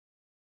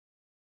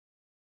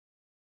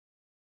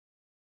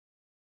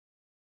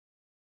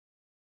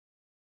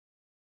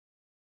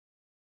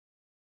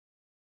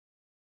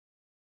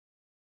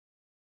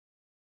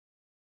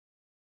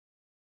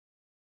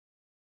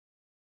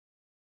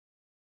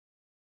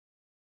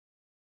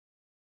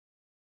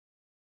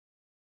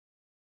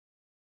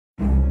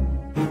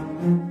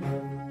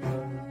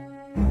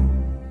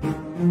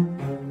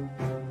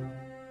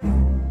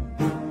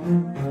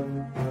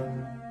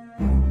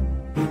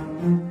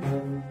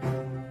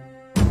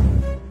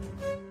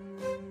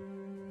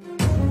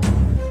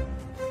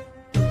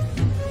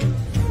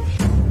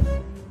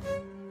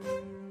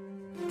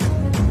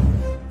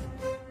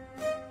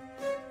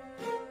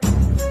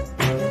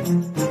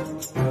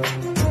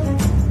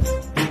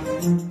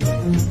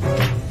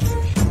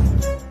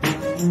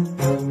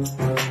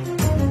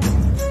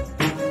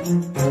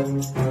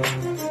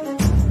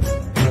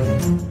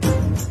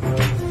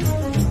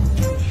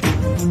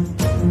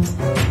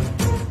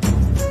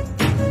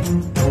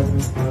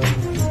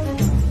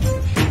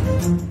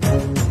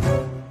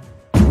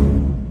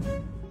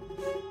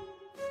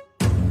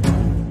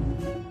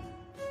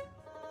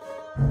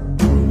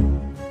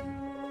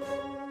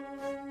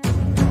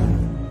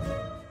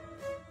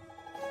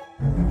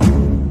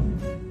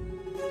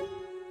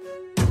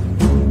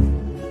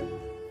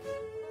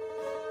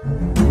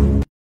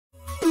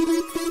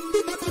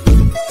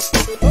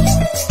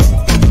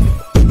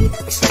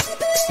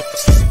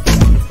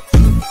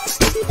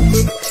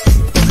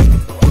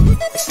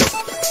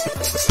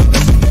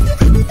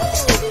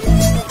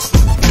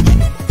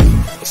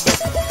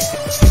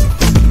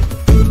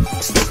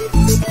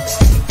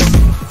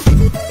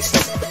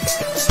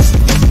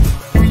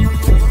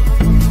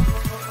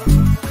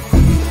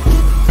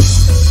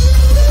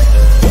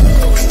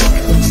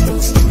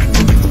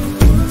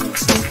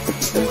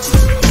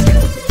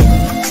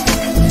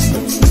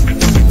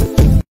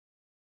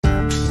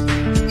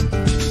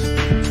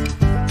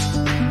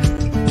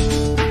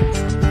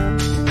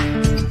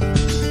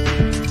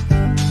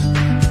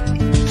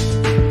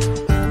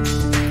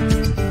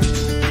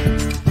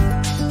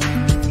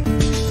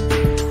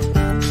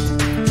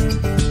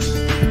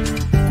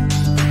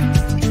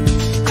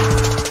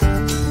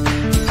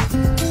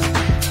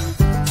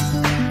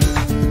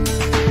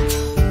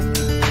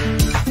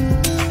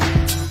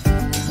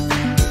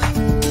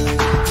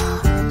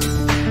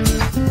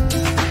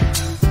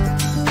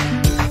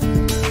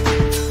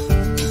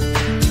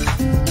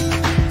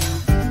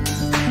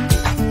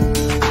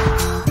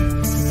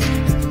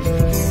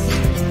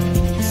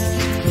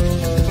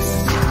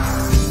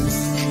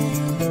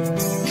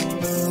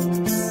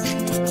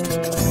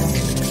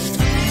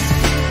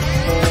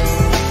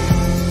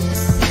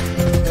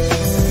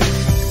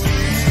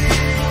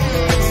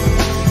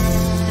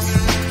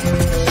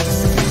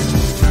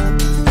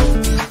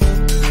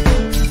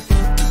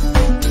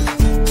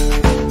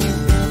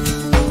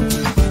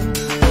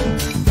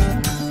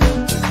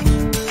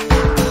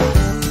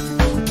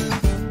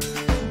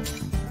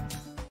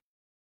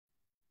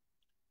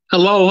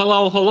Hello,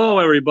 hello, hello,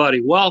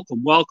 everybody.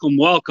 Welcome, welcome,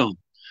 welcome.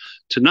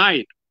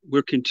 Tonight,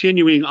 we're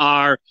continuing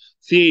our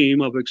theme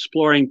of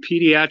exploring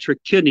pediatric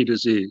kidney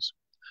disease.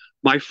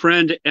 My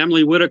friend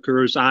Emily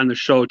Whitacre is on the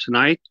show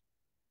tonight.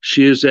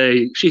 She has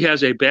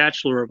a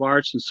Bachelor of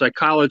Arts in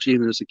Psychology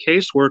and is a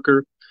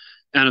caseworker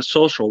and a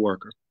social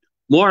worker.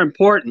 More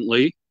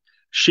importantly,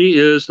 she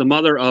is the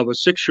mother of a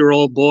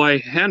 6-year-old boy,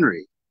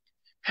 Henry.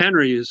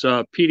 Henry is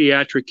a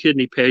pediatric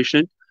kidney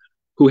patient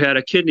who had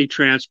a kidney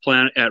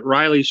transplant at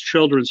Riley's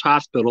Children's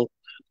Hospital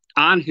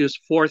on his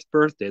 4th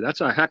birthday. That's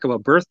a heck of a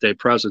birthday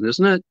present,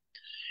 isn't it?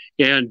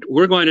 And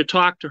we're going to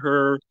talk to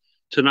her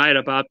tonight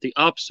about the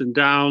ups and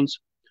downs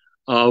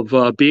of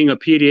being a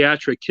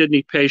pediatric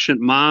kidney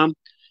patient mom,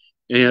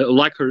 and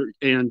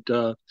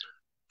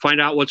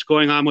find out what's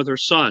going on with her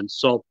son.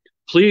 So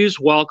please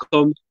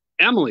welcome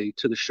Emily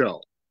to the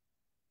show.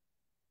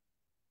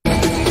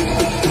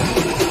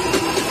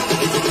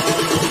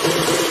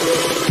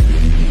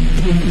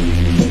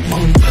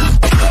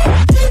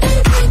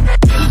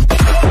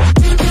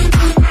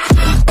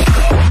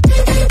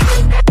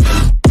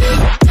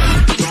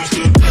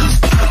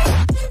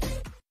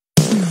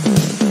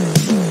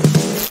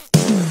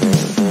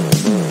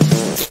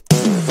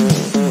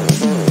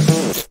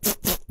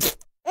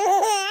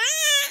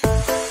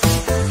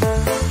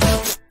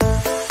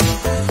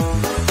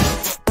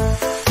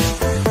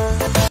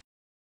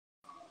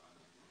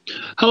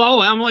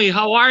 Hello, Emily.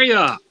 How are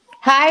you?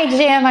 Hi,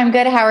 Jim. I'm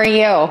good. How are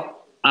you?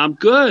 I'm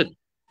good.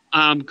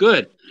 I'm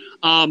good.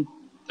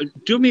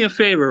 Do me a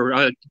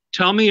favor.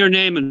 Tell me your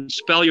name and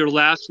spell your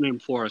last name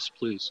for us,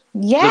 please.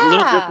 Yeah. There's a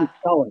little different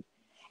spelling.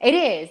 It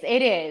is.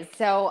 It is.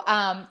 So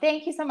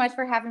thank you so much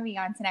for having me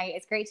on tonight.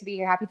 It's great to be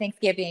here. Happy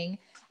Thanksgiving.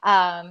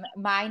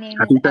 My name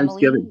is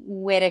Emily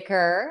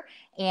Whitacre,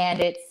 and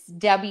it's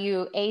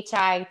Whitacre.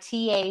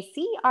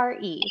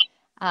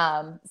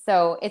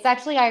 So it's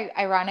actually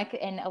ironic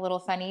and a little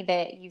funny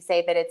that you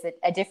say that it's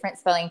a different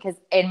spelling, because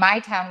in my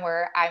town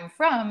where I'm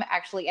from,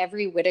 actually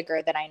every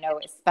Whitaker that I know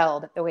is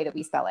spelled the way that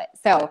we spell it.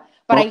 So,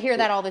 but I hear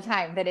that all the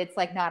time, that it's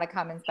like not a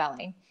common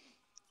spelling.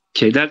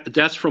 Okay,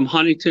 that's from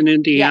Huntington,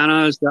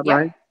 Indiana. Yes. Is that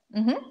right?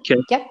 Mm-hmm. Okay.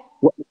 Yep.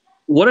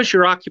 What is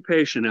your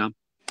occupation, Em?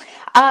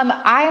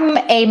 I'm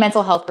a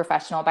mental health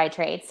professional by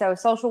trade. So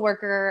social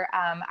worker.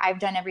 I've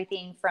done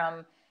everything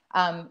from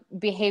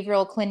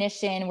behavioral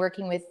clinician,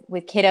 working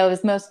with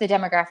kiddos. Most of the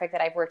demographic that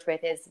I've worked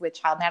with is with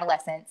child and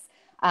adolescents.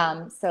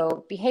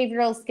 So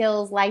behavioral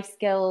skills, life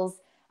skills.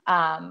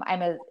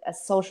 I'm a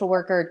social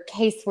worker,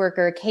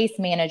 caseworker, case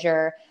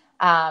manager,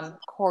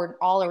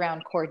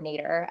 all-around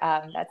coordinator.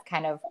 That's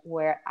kind of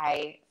where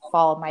I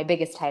fall. My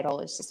biggest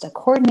title is just a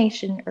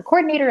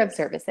coordinator of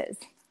services.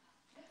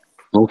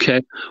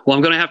 Okay. Well,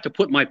 I'm going to have to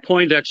put my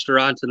Poindexter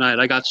on tonight.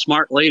 I got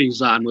smart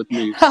ladies on with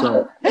me.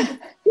 So.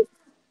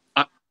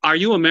 Are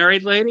you a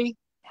married lady?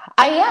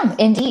 I am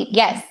indeed.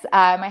 Yes.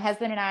 My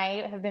husband and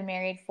I have been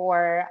married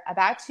for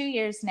about 2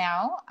 years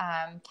now.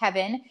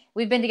 Kevin,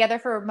 we've been together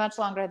for much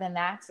longer than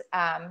that.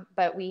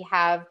 But we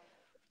have,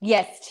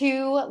 yes,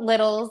 two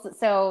littles.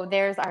 So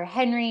there's our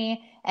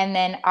Henry and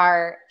then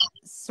our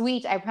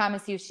sweet, I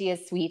promise you she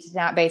is sweet,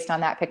 not based on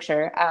that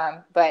picture.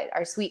 But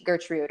our sweet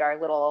Gertrude, our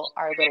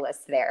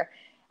littlest there.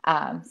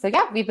 So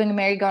yeah, we've been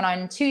married going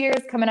on 2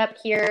 years, coming up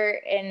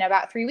here in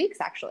about 3 weeks,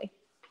 actually.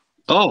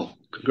 Oh,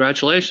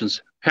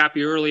 congratulations.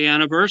 Happy early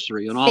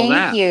anniversary and all Thank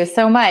that. you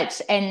so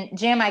much. And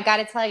Jim, I got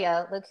to tell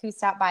you, look who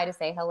stopped by to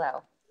say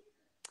hello.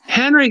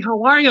 Henry,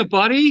 how are you,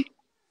 buddy?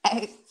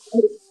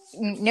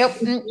 Nope,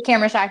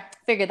 camera shy.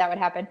 Figured that would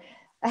happen.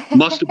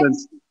 Must have been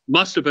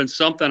must have been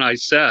something I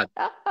said.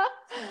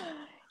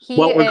 He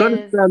Well, is. we're going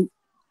to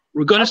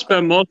Oh,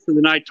 spend most of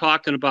the night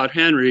talking about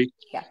Henry.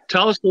 yeah.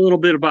 Tell us a little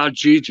bit about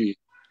Gigi.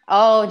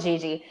 Oh,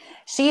 Gigi.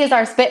 She is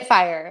our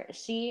Spitfire.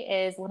 She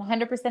is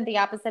 100% the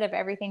opposite of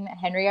everything that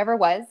Henry ever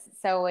was.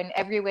 So in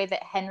every way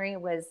that Henry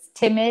was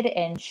timid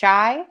and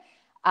shy,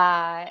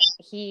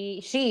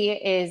 she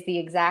is the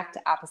exact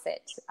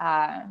opposite.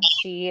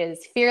 She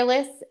is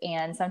fearless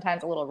and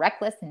sometimes a little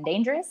reckless and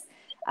dangerous.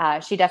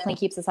 She definitely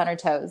keeps us on her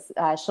toes.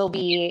 She'll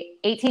be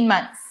 18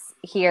 months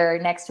here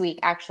next week,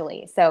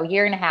 actually. So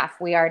year and a half.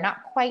 We are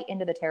not quite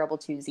into the terrible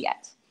twos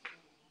yet.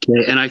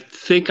 Okay, and I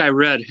think I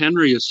read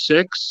Henry is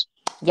 6.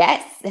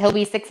 Yes, he'll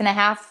be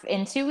 6.5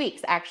 in 2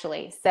 weeks,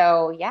 actually.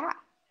 So yeah,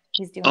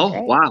 he's doing Oh,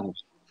 great. wow.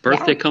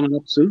 Birthday Yeah. coming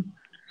up soon.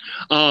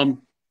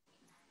 Um,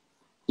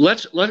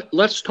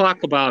 let's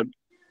talk about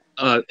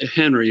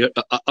Henry.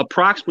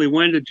 Approximately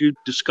when did you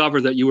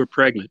discover that you were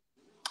pregnant?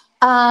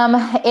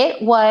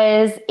 It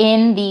was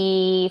in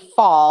the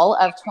fall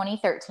of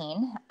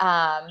 2013.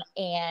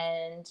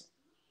 And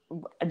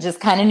just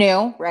kind of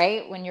knew,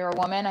 right? When you're a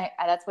woman,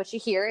 that's what you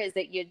hear is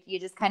that you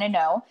just kind of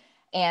know.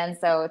 And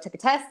so took a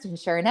test, and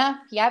sure enough,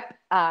 yep.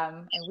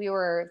 And we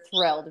were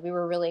thrilled. We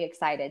were really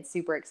excited,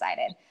 super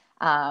excited.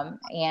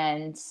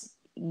 And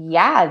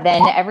yeah,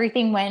 then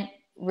everything went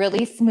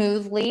really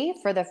smoothly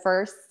for the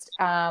first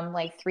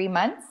like 3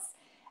 months.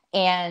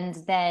 And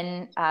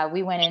then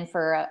we went in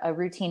for a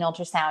routine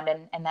ultrasound,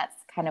 and that's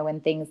kind of when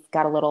things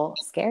got a little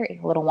scary,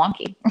 a little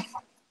wonky.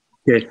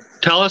 Okay.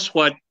 Tell us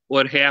what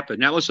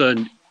happened. That was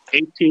an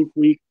 18th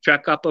week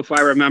checkup, if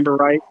I remember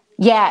right.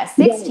 Yeah,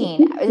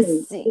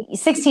 16,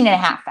 16 and a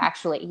half,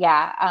 actually.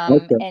 Yeah.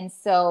 Okay. And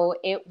so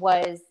it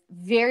was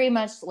very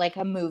much like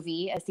a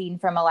movie, a scene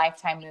from a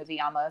Lifetime movie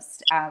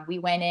almost. We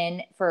went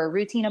in for a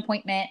routine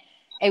appointment.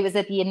 It was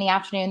in the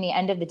afternoon, the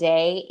end of the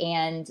day.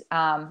 And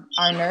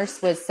our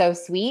nurse was so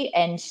sweet.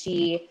 And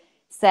she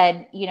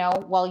said,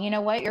 well, you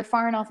know what? You're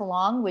far enough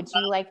along. Would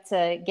you like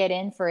to get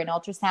in for an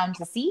ultrasound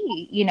to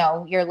see,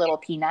 your little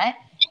peanut?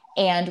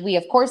 And we,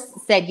 of course,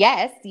 said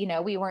yes.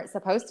 We weren't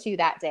supposed to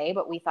that day,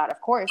 but we thought, of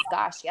course,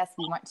 gosh, yes,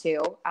 we want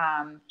to.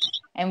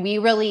 And we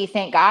really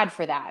thank God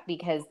for that,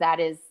 because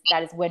that is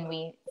when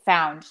we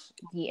found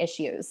the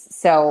issues.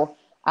 So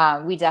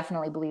we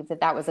definitely believe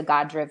that was a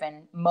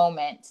God-driven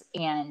moment,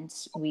 and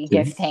we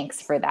give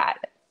thanks for that.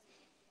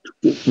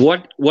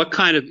 What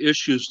kind of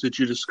issues did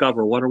you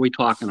discover? What are we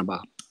talking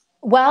about?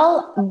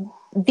 Well,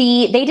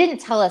 they didn't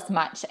tell us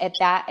much at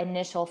that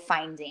initial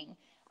finding.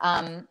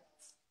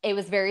 It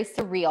was very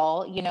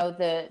surreal.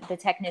 The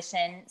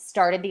technician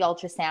started the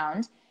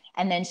ultrasound,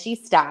 and then she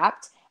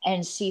stopped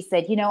and she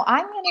said,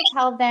 I'm going to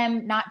tell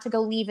them not to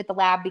go leave at the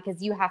lab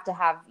because you have to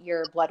have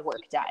your blood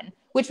work done,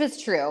 which was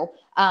true.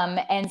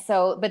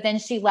 But then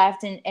she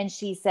left, and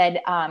she said,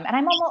 and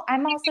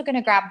I'm also going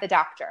to grab the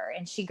doctor.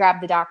 And she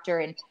grabbed the doctor.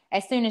 And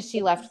as soon as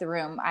she left the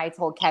room, I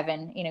told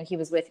Kevin, he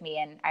was with me,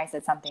 and I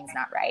said, something's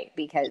not right,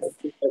 because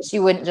she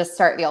wouldn't just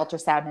start the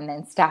ultrasound and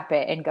then stop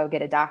it and go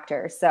get a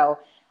doctor. So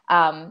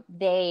at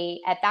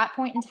that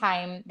point in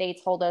time, they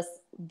told us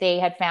they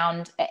had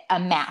found a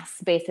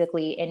mass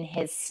basically in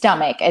his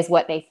stomach, is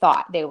what they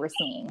thought they were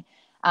seeing.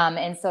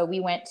 And so we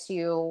went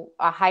to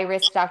a high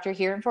risk doctor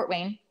here in Fort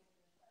Wayne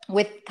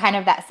with kind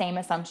of that same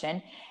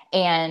assumption.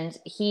 And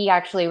he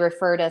actually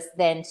referred us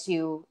then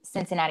to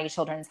Cincinnati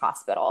Children's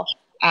Hospital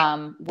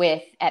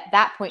with, at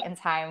that point in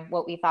time,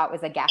 what we thought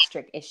was a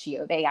gastric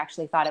issue. They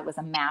actually thought it was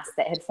a mass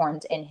that had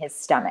formed in his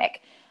stomach.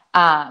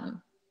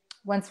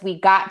 Once we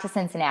got to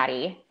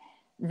Cincinnati,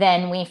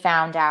 then we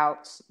found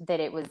out that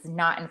it was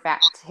not, in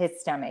fact, his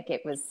stomach.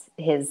 It was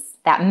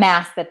that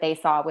mass that they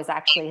saw was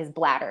actually his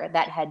bladder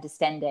that had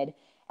distended.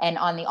 And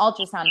on the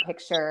ultrasound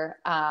picture,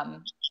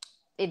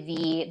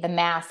 the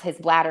mass, his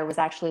bladder, was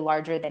actually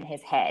larger than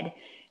his head.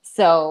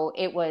 So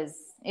it was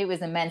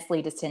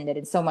immensely distended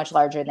and so much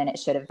larger than it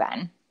should have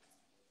been.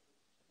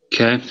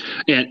 Okay.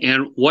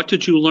 And what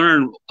did you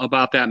learn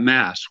about that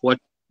mass? What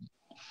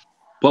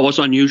was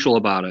unusual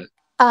about it?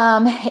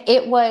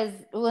 It was,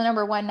 well,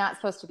 number one, not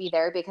supposed to be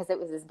there because it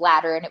was his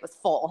bladder and it was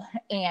full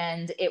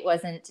and it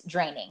wasn't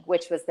draining,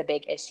 which was the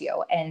big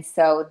issue. And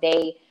so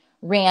they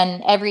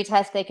ran every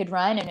test they could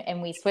run,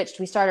 and we switched.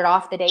 We started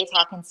off the day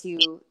talking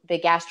to the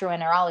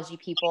gastroenterology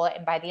people,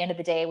 and by the end of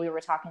the day, we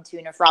were talking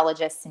to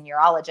nephrologists and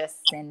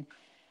urologists, and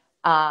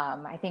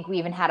I think we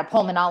even had a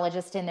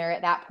pulmonologist in there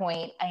at that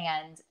point,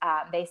 and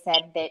they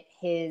said that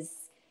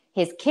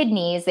his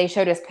kidneys. They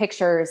showed us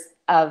pictures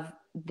of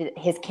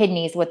his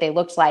kidneys, what they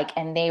looked like,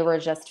 and they were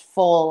just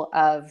full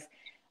of.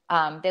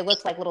 They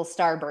looked like little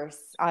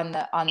starbursts on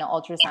the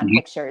ultrasound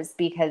pictures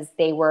because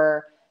they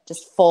were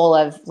just full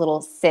of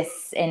little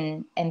cysts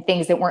and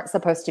things that weren't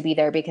supposed to be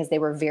there because they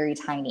were very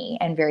tiny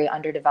and very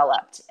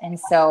underdeveloped. And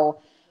so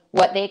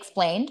what they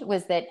explained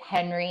was that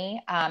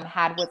Henry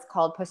had what's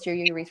called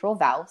posterior urethral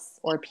valves,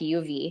 or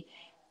PUV,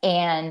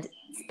 and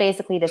it's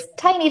basically this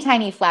tiny,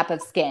 tiny flap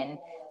of skin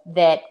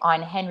that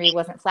on Henry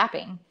wasn't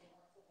flapping,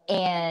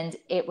 and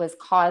it was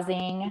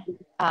causing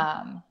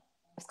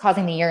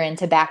the urine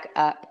to back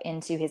up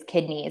into his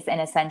kidneys and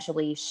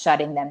essentially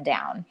shutting them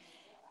down.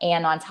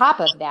 And on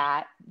top of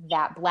that,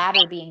 that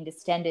bladder being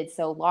distended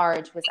so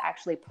large was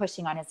actually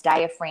pushing on his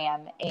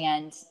diaphragm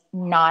and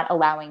not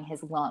allowing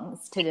his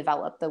lungs to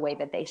develop the way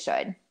that they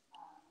should.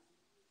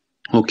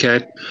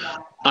 Okay.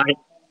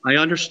 I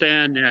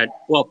understand that.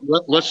 Well,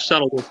 let's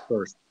settle this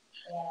first.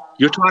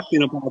 You're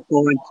talking about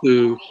going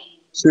to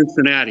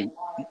Cincinnati.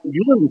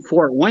 You live in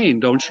Fort Wayne,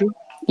 don't you?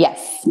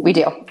 Yes, we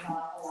do.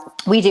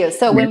 We do.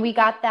 So when we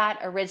got that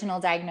original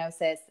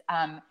diagnosis,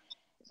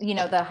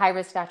 the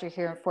high-risk doctor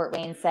here in Fort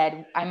Wayne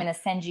said, I'm going to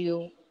send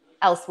you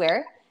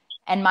elsewhere.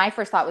 And my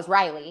first thought was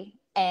Riley.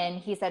 And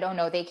he said, oh,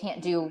 no, they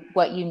can't do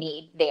what you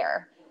need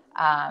there,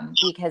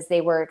 because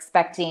they were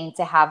expecting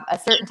to have a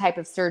certain type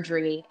of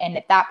surgery. And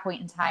at that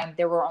point in time,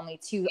 there were only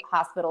 2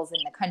 hospitals in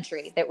the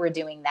country that were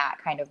doing that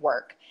kind of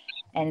work.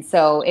 And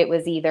so it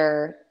was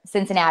either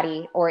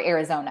Cincinnati or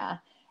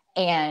Arizona.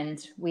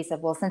 And we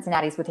said, well,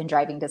 Cincinnati's within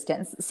driving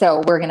distance,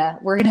 so we're gonna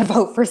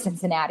vote for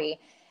Cincinnati.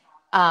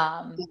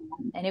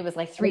 And it was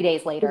like 3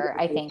 days later,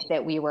 I think,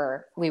 that we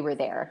were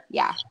there.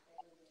 Yeah.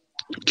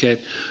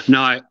 Okay.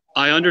 Now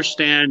I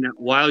understand that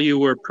while you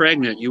were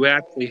pregnant, you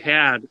actually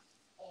had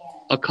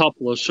a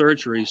couple of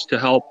surgeries to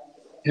help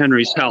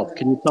Henry's health.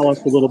 Can you tell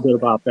us a little bit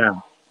about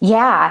that?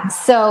 Yeah.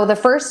 So the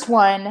first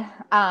one,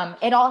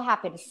 it all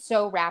happened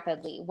so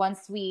rapidly.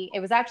 It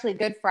was actually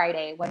Good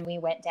Friday when we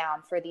went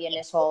down for the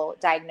initial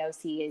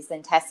diagnoses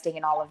and testing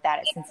and all of that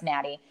at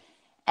Cincinnati.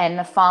 And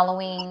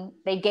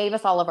they gave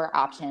us all of our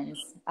options.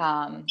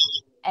 And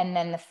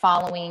then the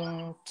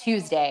following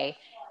Tuesday,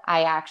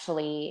 I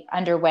actually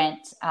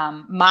underwent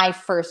my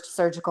first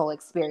surgical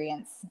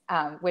experience,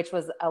 which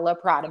was a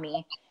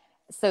laparotomy,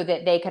 so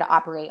that they could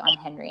operate on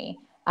Henry.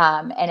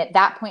 And at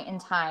that point in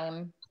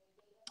time,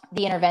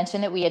 the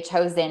intervention that we had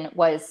chosen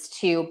was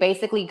to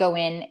basically go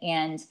in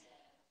and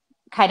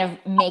kind of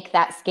make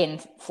that skin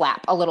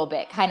flap a little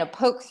bit, kind of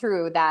poke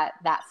through that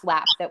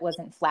flap that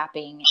wasn't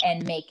flapping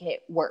and make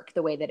it work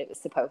the way that it was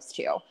supposed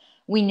to.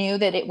 We knew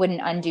that it wouldn't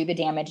undo the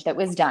damage that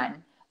was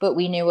done, but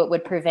we knew it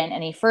would prevent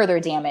any further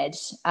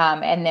damage,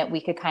 and that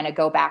we could kind of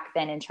go back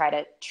then and try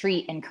to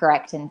treat and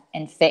correct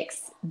and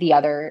fix the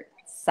other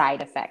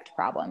side effect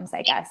problems,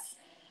 I guess.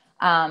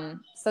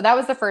 So that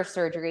was the first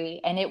surgery,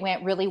 and it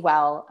went really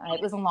well.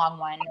 It was a long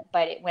one,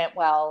 but it went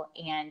well,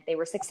 and they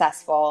were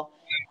successful.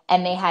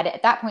 And they had,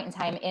 at that point in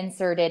time,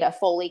 inserted a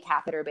Foley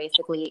catheter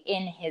basically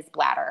in his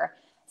bladder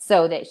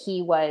so that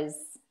he was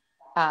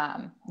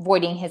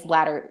voiding his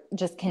bladder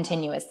just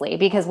continuously.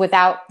 Because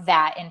without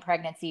that in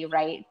pregnancy,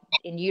 right,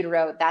 in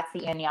utero, that's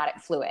the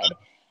amniotic fluid.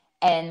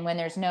 And when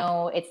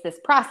it's this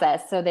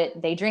process so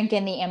that they drink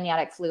in the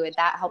amniotic fluid,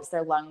 that helps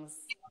their lungs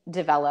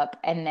develop,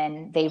 and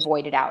then they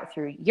void it out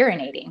through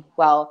urinating.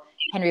 Well,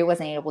 Henry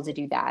wasn't able to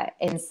do that.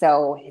 And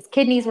so his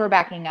kidneys were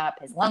backing up,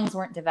 his lungs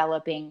weren't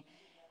developing.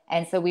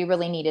 And so we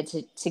really needed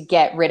to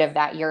get rid of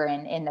that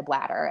urine in the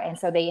bladder. And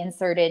so they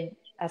inserted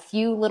a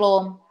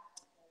few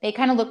they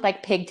kind of looked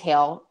like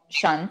pigtail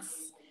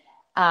shunts.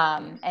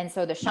 And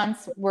so the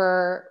shunts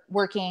were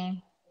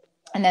working,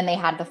 and then they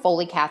had the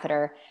Foley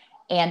catheter.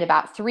 And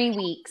about 3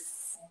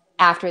 weeks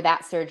after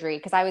that surgery,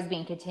 because I was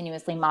being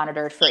continuously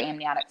monitored for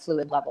amniotic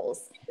fluid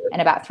levels.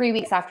 And about 3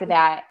 weeks after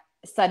that,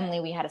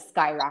 suddenly we had a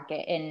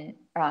skyrocket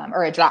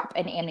or a drop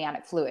in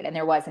amniotic fluid, and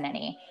there wasn't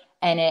any.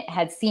 And it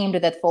had seemed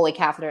that the Foley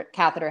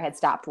catheter had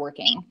stopped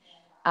working.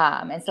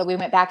 And so we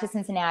went back to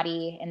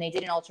Cincinnati, and they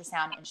did an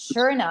ultrasound, and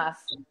sure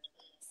enough,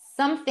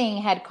 something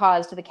had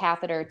caused the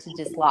catheter to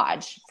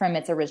dislodge from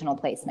its original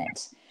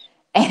placement.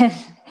 And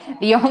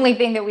the only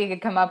thing that we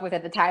could come up with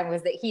at the time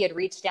was that he had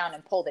reached down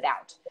and pulled it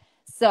out.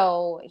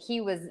 So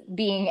he was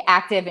being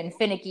active and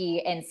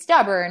finicky and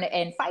stubborn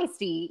and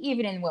feisty,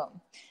 even in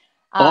womb.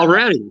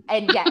 Already.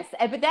 And yes,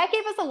 but that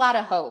gave us a lot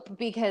of hope,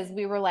 because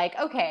we were like,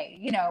 okay,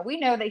 we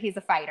know that he's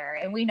a fighter,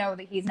 and we know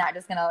that he's not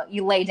just going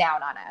to lay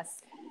down on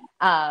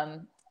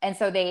us. And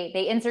so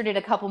they inserted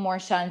a couple more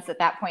shunts at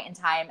that point in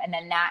time. And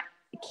then that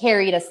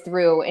carried us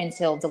through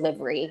until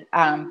delivery,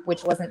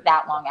 which wasn't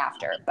that long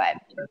after, but.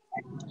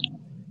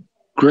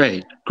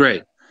 Great.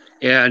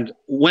 And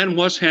when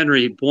was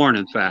Henry born,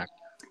 in fact?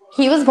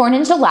 He was born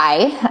in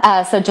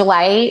July, so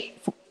July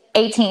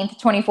 18th,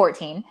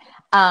 2014.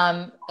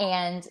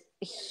 And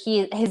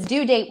his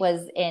due date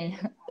was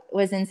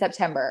in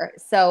September.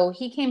 So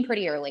he came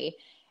pretty early,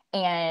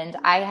 and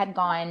I had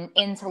gone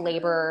into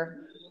labor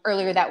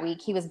earlier that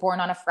week. He was born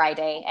on a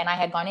Friday, and I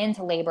had gone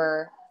into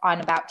labor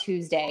on about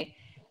Tuesday.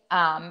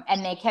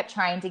 And they kept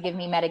trying to give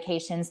me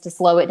medications to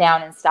slow it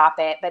down and stop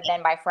it. But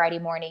then by Friday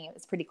morning, it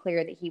was pretty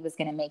clear that he was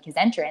going to make his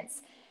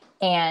entrance.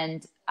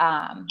 And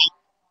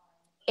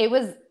it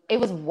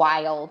was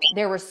wild.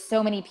 There were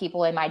so many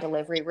people in my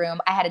delivery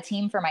room. I had a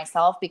team for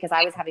myself because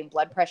I was having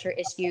blood pressure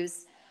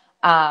issues.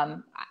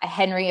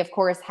 Henry, of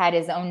course, had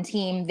his own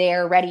team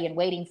there ready and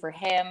waiting for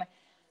him.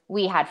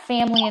 We had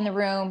family in the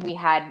room. We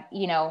had,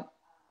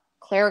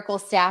 clerical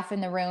staff in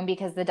the room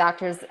because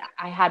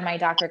I had my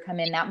doctor come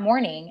in that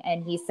morning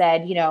and he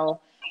said,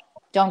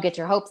 don't get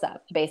your hopes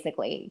up,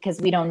 basically,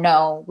 because we don't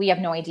know. We have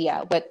no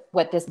idea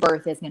what this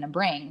birth is going to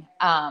bring,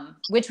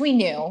 which we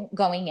knew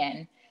going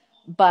in,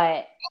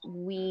 but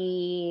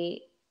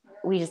we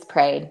just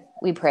prayed.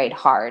 We prayed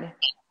hard,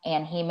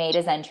 and he made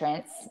his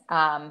entrance.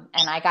 And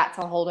I got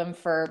to hold him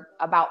for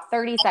about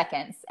 30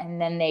 seconds,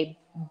 and then they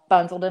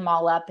bundled him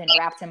all up and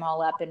wrapped him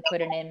all up and put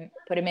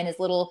him in his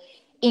little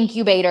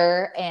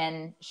incubator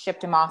and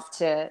shipped him off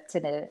to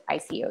the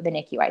ICU, the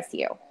NICU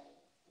ICU.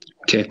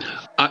 Okay.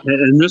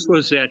 And this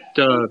was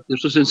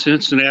in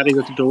Cincinnati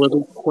that the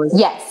delivery place?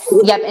 Yes.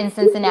 Yep. In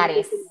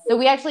Cincinnati. So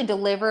we actually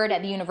delivered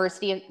at the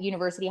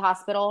University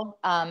Hospital.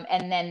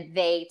 And then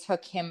they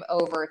took him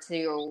over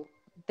to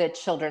the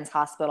Children's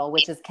Hospital,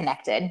 which is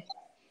connected.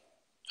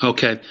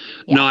 Okay.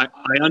 Yeah. Now,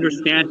 I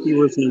understand he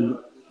was in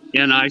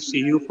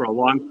ICU for a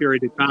long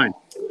period of time.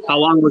 How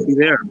long was he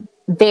there?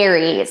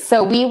 Very.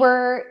 So we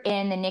were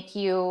in the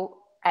NICU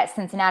at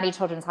Cincinnati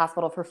Children's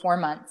Hospital for 4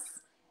 months.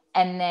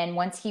 And then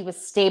once he was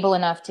stable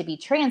enough to be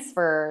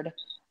transferred,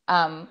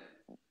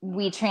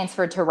 we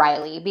transferred to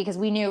Riley because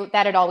we knew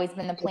that had always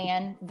been the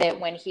plan, that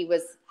when he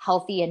was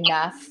healthy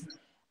enough,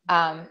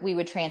 we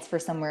would transfer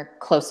somewhere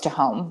close to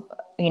home,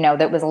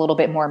 that was a little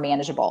bit more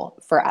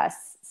manageable for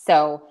us.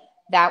 So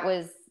that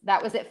was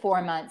at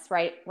 4 months,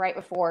 right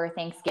before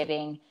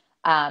Thanksgiving.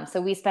 So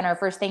we spent our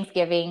first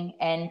Thanksgiving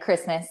and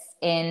Christmas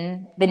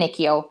in the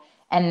NICU.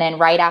 And then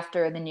right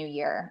after the new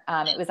year,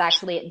 it was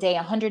actually at day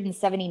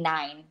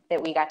 179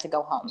 that we got to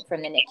go home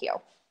from the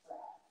NICU.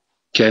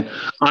 Okay.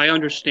 I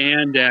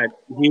understand that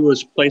he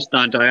was placed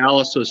on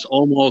dialysis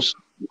almost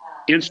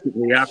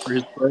instantly after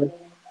his birth.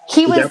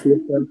 He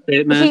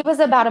was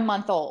about a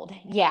month old.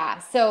 Yeah.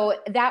 So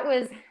that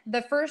was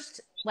the first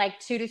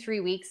 2 to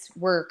 3 weeks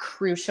were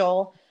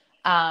crucial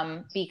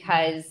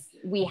because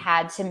we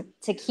had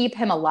to keep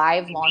him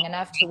alive long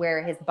enough to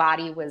where his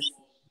body was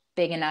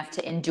big enough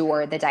to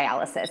endure the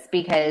dialysis,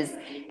 because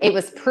it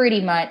was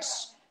pretty much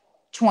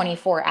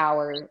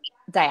 24-hour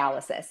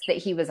dialysis that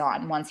he was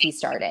on once he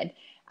started.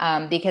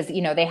 Because,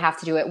 they have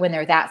to do it when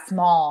they're that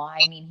small.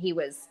 I mean, he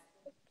was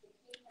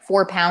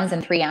 4 pounds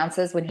and 3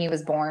 ounces when he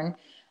was born.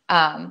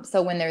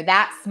 So when they're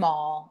that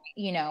small,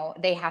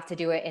 they have to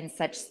do it in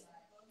such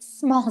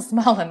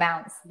small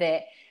amounts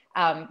that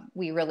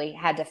we really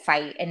had to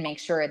fight and make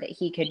sure that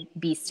he could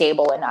be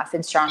stable enough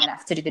and strong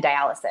enough to do the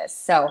dialysis.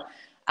 So,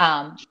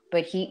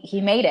 but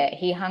he made it.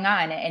 He hung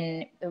on,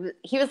 and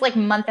he was like a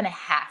month and a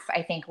half,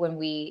 I think, when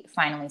we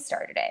finally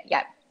started it.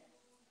 Yep.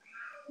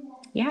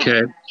 Yeah.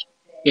 Okay.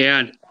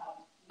 And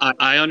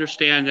I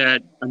understand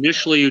that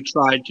initially you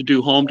tried to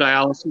do home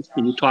dialysis.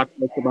 Can you talk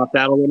to us about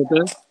that a little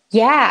bit?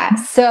 Yeah.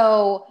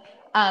 So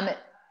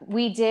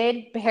we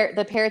did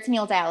the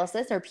peritoneal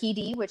dialysis, or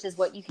PD, which is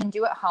what you can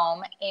do at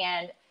home.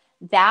 And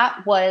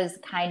that was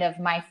kind of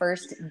my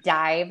first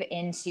dive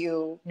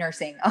into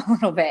nursing a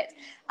little bit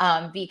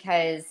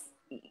because,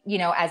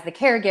 as the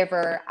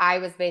caregiver, I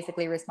was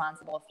basically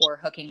responsible for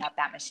hooking up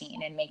that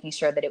machine and making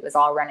sure that it was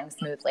all running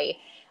smoothly.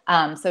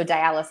 So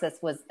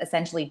dialysis was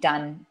essentially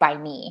done by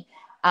me.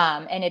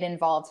 And it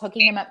involved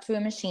hooking him up to a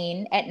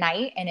machine at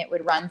night, and it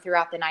would run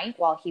throughout the night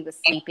while he was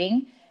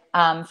sleeping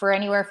for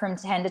anywhere from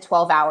 10 to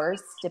 12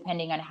 hours,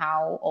 depending on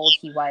how old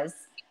he was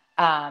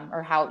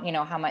or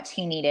how much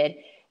he needed.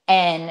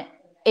 And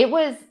it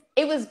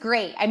was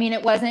great. I mean,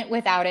 it wasn't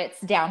without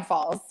its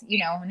downfalls,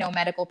 no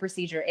medical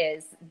procedure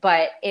is,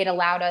 but it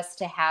allowed us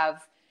to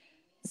have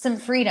some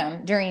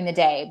freedom during the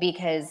day,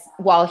 because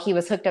while he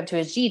was hooked up to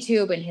his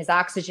G-tube and his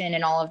oxygen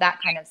and all of that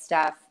kind of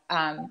stuff,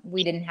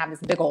 we didn't have this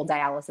big old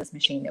dialysis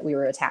machine that we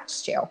were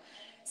attached to.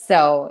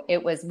 So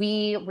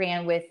we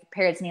ran with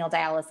peritoneal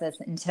dialysis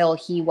until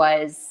he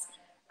was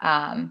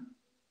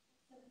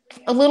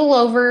a little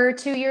over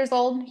 2 years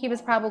old. He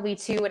was probably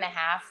 2.5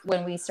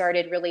 when we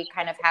started really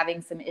kind of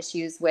having some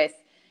issues with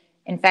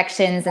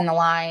infections in the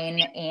line.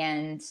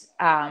 And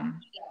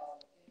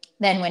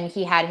then when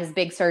he had his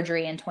big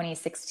surgery in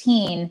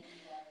 2016,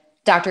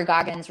 Dr.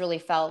 Goggins really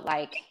felt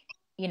like,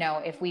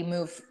 if we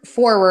move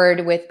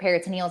forward with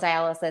peritoneal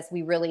dialysis,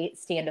 we really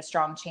stand a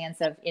strong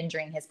chance of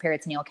injuring his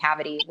peritoneal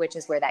cavity, which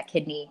is where that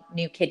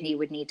new kidney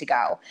would need to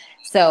go.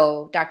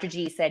 So Dr.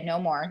 G said no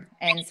more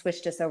and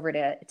switched us over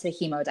to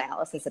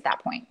hemodialysis at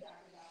that point.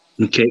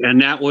 Okay.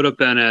 And that would have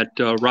been at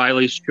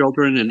Riley's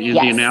Children in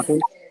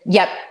Indianapolis?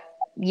 Yep.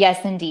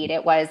 Yes, indeed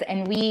it was.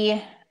 And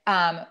we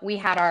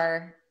had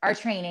our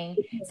training.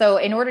 So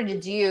in order to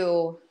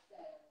do,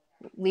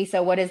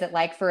 Lisa, what is it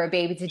like for a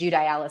baby to do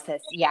dialysis?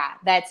 Yeah,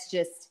 that's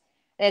just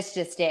That's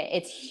just it.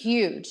 It's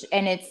huge,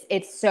 and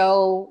it's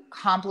so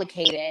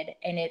complicated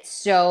and it's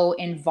so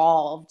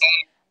involved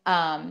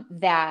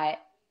that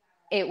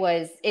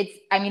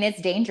I mean,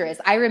 it's dangerous.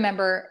 I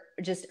remember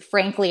just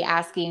frankly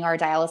asking our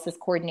dialysis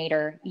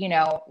coordinator,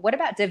 what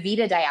about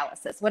DaVita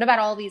dialysis? What about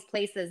all these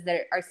places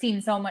that seem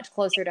so much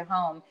closer to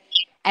home?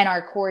 And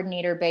our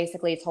coordinator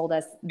basically told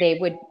us they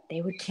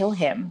would kill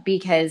him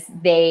because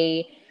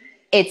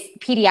it's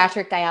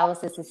pediatric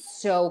dialysis is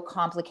so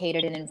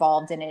complicated and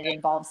involved, and it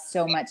involves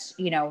so much,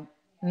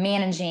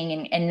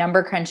 managing and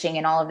number crunching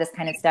and all of this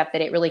kind of stuff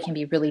that it really can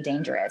be really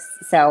dangerous.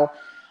 So,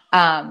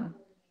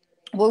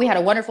 well, we had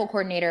a wonderful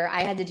coordinator.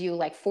 I had to do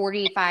like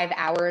 45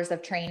 hours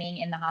of training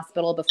in the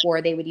hospital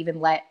before they would even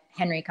let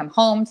Henry come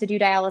home to do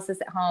dialysis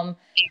at home.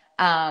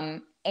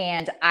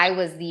 And I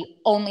was the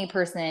only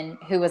person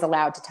who was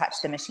allowed to touch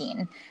the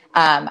machine.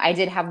 I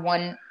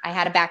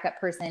had a backup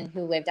person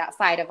who lived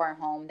outside of our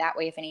home. That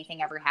way, if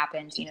anything ever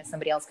happened,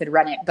 somebody else could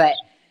run it. But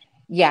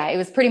yeah, it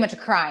was pretty much a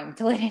crime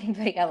to let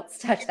anybody else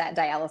touch that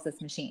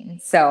dialysis machine.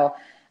 So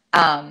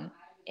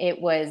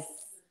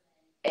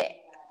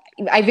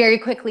I very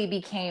quickly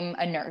became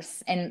a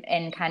nurse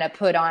and kind of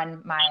put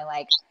on my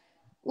like,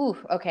 ooh,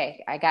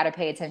 okay, I got to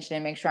pay attention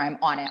and make sure I'm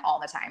on it all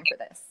the time for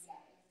this.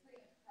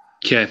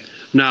 Okay.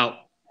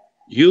 Now,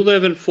 you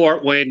live in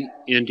Fort Wayne,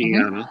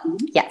 Indiana. Mm-hmm.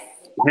 Yes.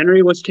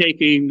 Henry was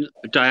taking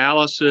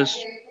dialysis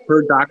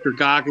per Dr.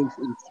 Goggins'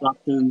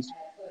 instructions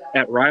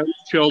at Riley's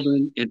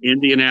Children in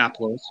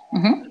Indianapolis.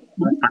 Mm-hmm.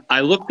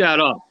 I looked that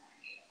up.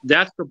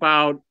 That's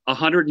about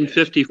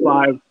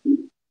 155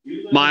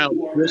 miles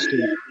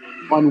distant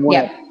one way.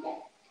 Yep.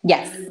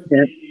 Yes.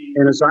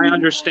 And as I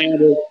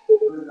understand it,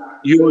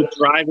 you were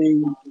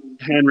driving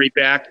Henry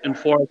back and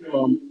forth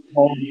from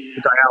home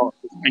to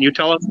dialysis. Can you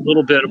tell us a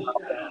little bit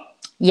about that?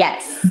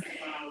 Yes.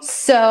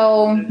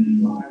 So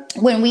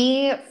when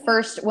we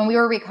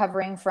were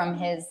recovering from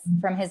his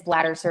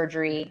bladder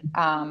surgery,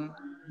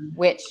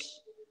 which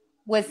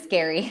was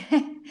scary,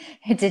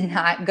 it did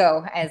not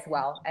go as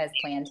well as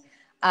planned.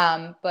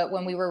 But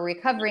when we were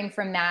recovering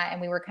from that and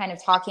we were kind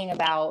of talking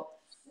about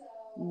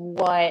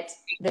what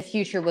the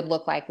future would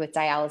look like with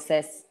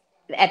dialysis,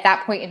 at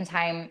that point in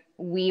time,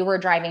 we were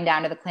driving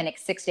down to the clinic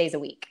 6 days a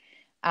week.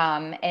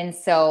 And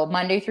so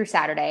Monday through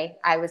Saturday,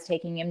 I was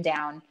taking him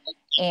down,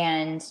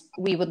 and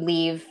we would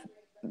leave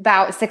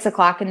about 6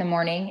 o'clock in the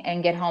morning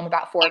and get home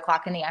about 4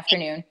 o'clock in the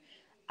afternoon,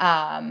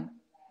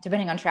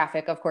 depending on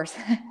traffic, of course.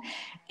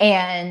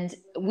 And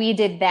we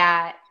did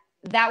that.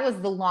 That was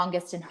the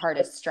longest and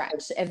hardest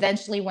stretch.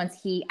 Eventually,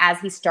 as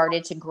he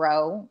started to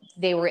grow,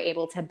 they were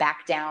able to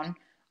back down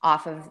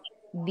off of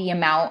the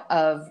amount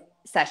of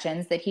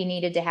sessions that he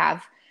needed to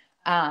have.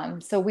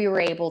 So we were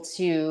able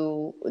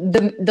to,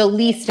 the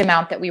least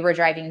amount that we were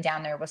driving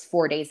down there was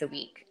 4 days a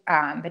week.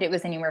 But it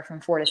was anywhere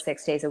from 4 to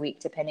 6 days a week,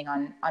 depending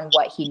on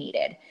what he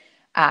needed.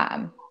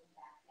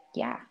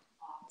 Yeah.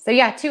 So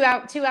yeah, 2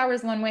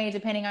 hours one way,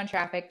 depending on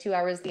traffic, 2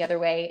 hours the other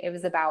way. It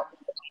was about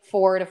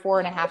 4 to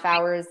 4.5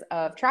 hours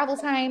of travel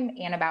time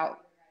and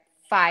about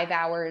 5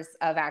 hours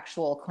of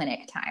actual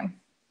clinic time.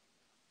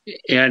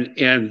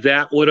 And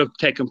that would have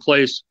taken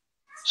place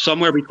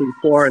somewhere between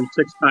 4 and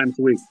 6 times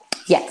a week.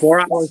 Yes. 4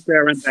 hours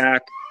there and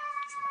back,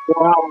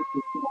 4 hours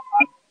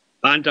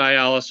on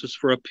dialysis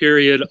for a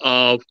period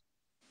of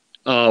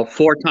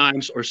 4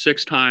 times or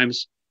 6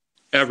 times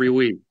every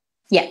week.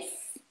 Yes.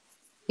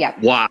 Yeah.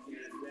 Wow.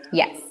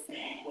 Yes.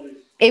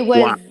 It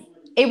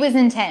was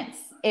intense.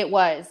 It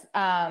was.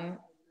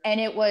 And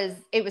it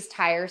was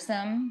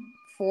tiresome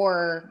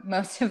for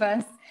most of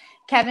us.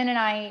 Kevin and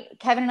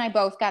I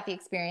both got the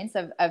experience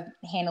of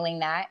handling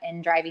that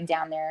and driving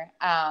down there.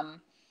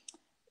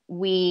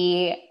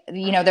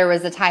 There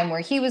was a time where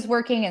he was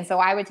working, and so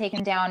I would take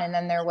him down. And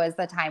then there was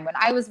the time when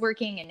I was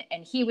working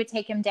and he would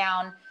take him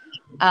down.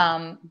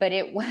 But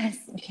it was,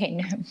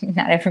 okay,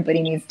 not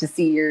everybody needs to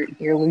see your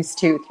lost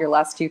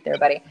tooth there,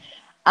 buddy.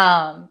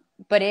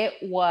 But it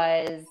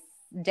was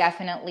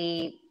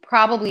definitely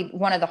probably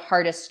one of the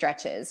hardest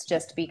stretches,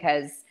 just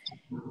because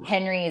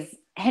Henry's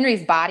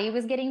body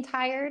was getting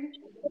tired.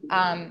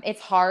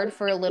 It's hard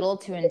for a little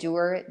to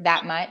endure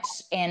that much.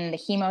 And the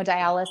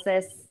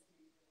hemodialysis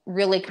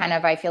really kind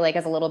of, I feel like,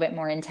 is a little bit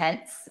more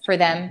intense for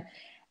them.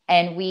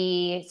 And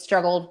we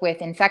struggled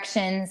with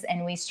infections,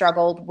 and we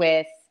struggled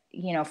with,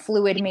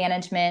 fluid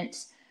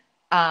management.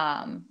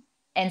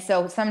 And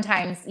so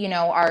sometimes,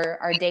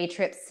 our day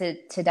trips to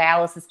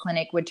dialysis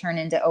clinic would turn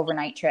into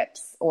overnight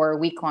trips or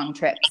week-long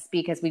trips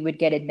because we would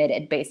get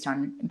admitted based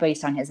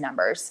on his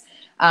numbers.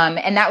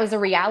 And that was a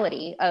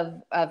reality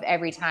of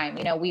every time.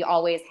 We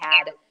always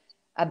had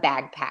a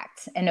bag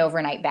packed, an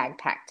overnight bag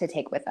packed to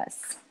take with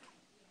us.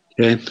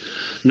 Okay.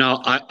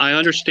 Now, I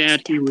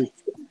understand he was,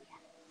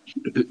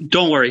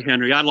 don't worry,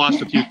 Henry, I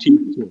lost a few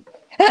teeth too.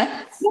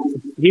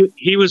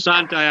 He was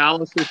on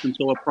dialysis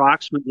until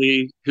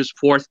approximately his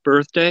 4th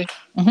birthday.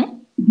 Mm-hmm.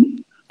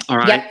 All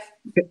right.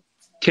 Yep.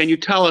 Can you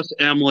tell us,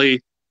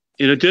 Emily,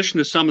 in addition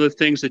to some of the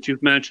things that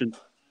you've mentioned,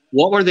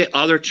 what were the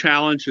other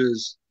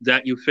challenges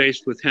that you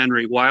faced with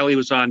Henry while he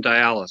was on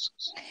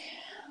dialysis?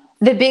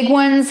 The big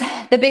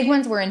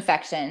ones were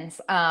infections.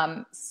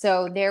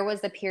 So there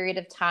was a period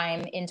of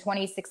time in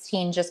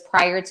 2016, just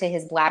prior to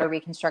his bladder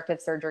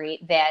reconstructive surgery,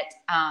 that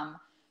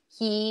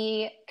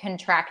he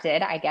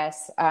contracted, I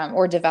guess,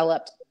 or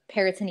developed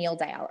peritoneal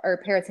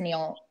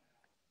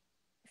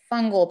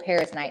fungal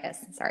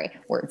peritonitis. Sorry,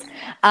 words.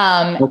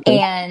 Okay.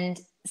 And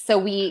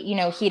so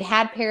he'd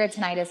had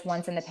peritonitis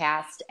once in the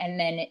past, and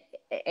then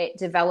it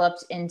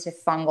developed into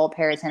fungal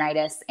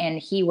peritonitis, and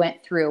he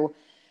went through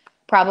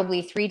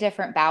probably 3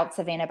 different bouts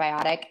of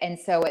antibiotic. And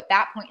so at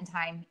that point in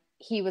time,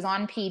 he was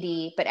on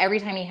PD, but every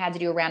time he had to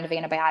do a round of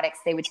antibiotics,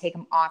 they would take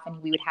him off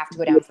and we would have to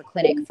go down for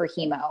clinic for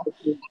hemo.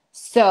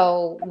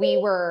 So it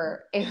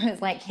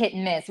was like hit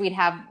and miss. We'd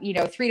have,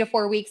 3 to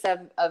 4 weeks of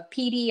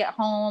PD at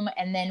home.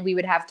 And then we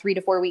would have 3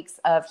 to 4 weeks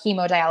of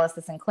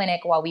hemodialysis in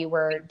clinic while we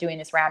were doing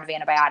this round of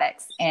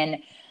antibiotics.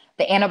 And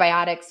the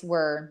antibiotics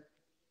were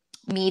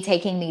me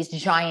taking these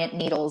giant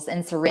needles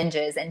and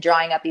syringes and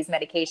drawing up these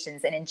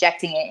medications and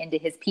injecting it into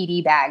his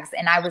PD bags.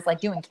 And I was like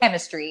doing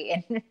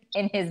chemistry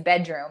in his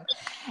bedroom.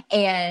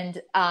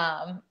 And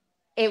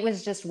it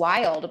was just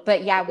wild.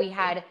 But yeah, we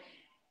had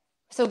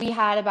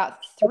about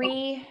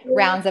 3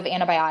 rounds of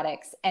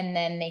antibiotics. And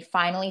then they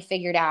finally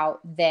figured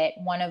out that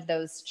one of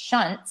those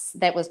shunts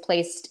that was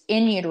placed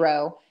in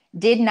utero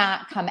did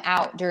not come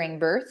out during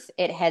birth.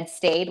 It had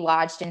stayed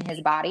lodged in his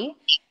body.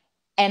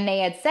 And they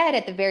had said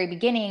at the very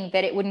beginning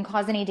that it wouldn't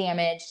cause any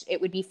damage. It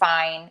would be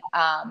fine.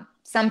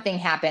 Something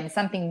happened,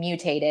 something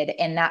mutated,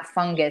 and that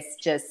fungus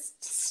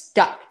just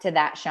stuck to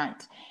that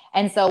shunt.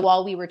 And so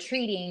while we were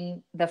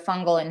treating the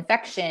fungal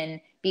infection,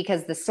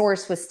 because the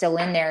source was still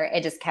in there,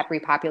 it just kept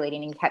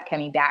repopulating and kept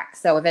coming back.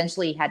 So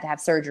eventually he had to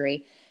have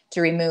surgery to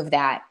remove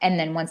that. And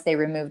then once they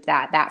removed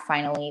that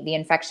the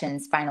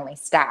infections finally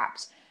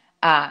stopped.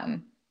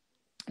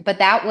 But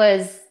that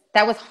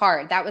was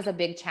hard. That was a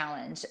big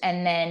challenge.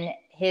 And then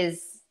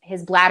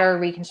his bladder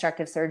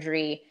reconstructive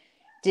surgery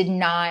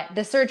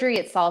the surgery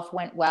itself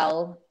went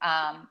well,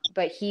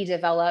 but he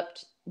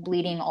developed a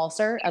bleeding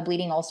ulcer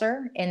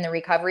in the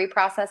recovery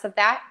process of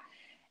that.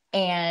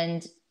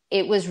 And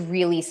it was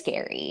really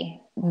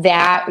scary.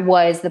 That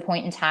was the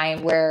point in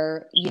time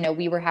where,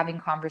 we were having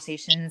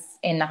conversations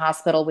in the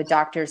hospital with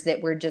doctors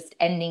that were just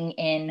ending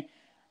in,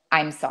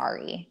 "I'm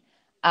sorry."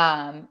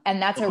 And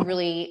that's a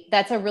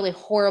really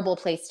horrible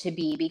place to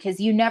be, because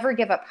you never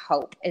give up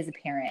hope as a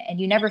parent and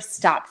you never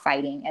stop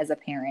fighting as a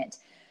parent.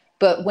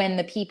 But when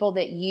the people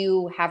that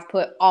you have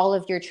put all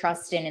of your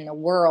trust in the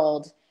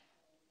world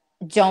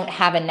don't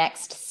have a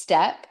next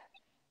step,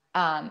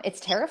 it's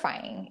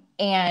terrifying.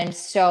 And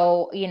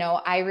so,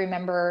 I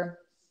remember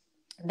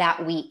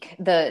that week,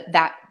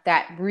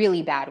 that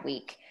really bad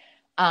week.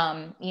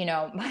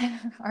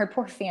 Our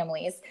poor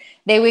families,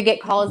 they would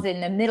get calls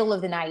in the middle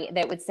of the night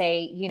that would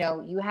say,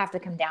 you have to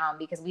come down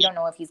because we don't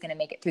know if he's going to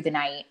make it through the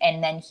night.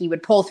 And then he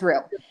would pull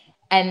through.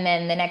 And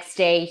then the next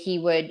day he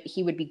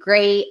would be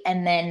great.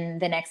 And then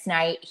the next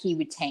night he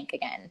would tank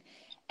again.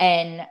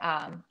 And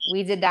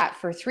we did that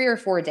for 3 or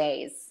 4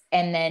 days.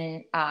 And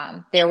then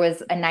there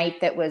was a night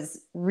that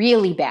was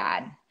really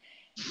bad.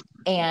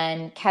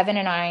 And Kevin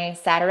and I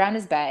sat around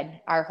his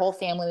bed. Our whole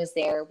family was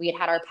there. We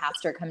had our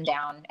pastor come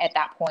down at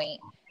that point.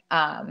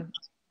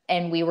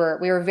 And we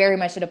were very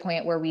much at a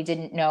point where we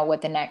didn't know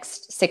what the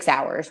next 6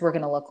 hours were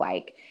going to look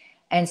like.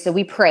 And so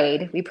we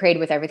prayed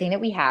with everything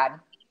that we had.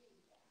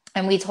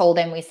 And we told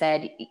him, we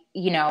said,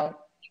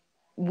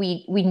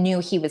 we knew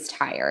he was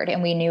tired,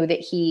 and we knew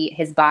that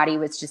his body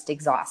was just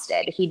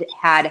exhausted. He'd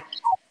had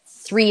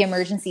 3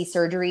 emergency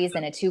surgeries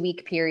in a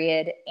 2-week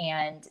period,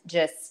 and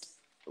just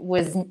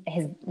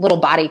his little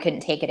body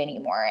couldn't take it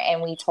anymore.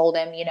 And we told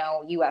him,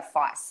 you have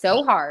fought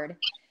so hard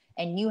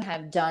and you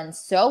have done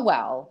so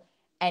well.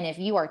 And if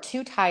you are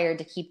too tired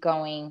to keep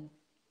going,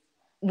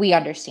 we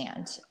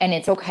understand, and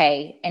it's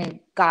okay. And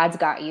God's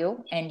got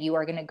you, and you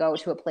are going to go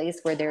to a place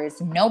where there is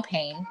no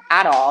pain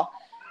at all.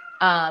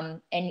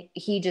 And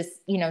he just,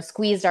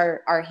 squeezed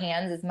our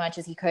hands as much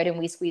as he could. And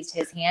we squeezed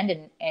his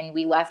hand, and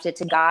we left it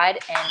to God.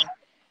 And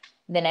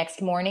the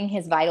next morning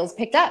his vitals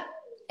picked up.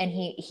 And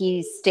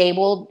he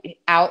stabled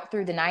out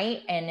through the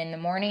night. And in the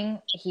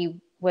morning, he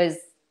was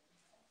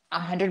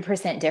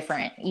 100%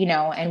 different,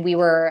 and we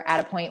were at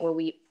a point where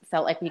we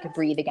felt like we could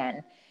breathe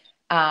again.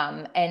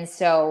 And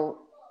so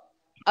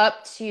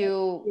up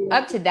to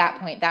that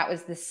point, that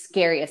was the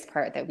scariest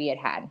part that we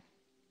had.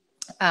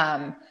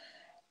 But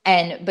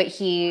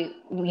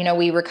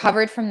we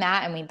recovered from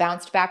that, and we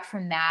bounced back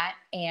from that,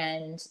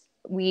 and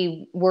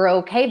we were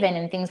okay then,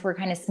 and things were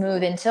kind of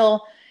smooth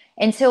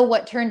until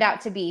what turned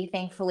out to be,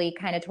 thankfully,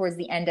 kind of towards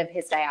the end of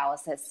his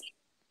dialysis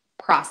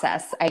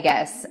process, I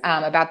guess.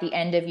 About the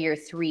end of year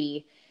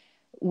 3,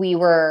 we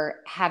were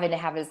having to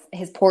have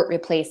his port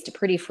replaced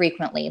pretty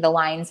frequently. The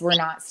lines were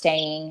not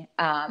staying.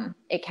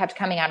 It kept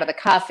coming out of the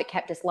cuff. It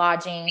kept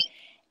dislodging,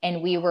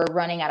 and we were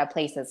running out of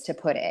places to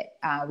put it.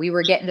 We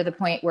were getting to the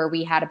point where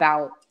we had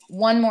about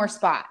 1 more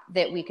spot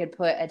that we could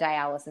put a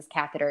dialysis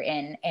catheter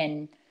in.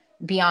 And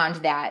beyond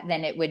that,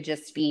 then it would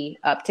just be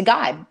up to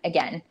God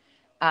again.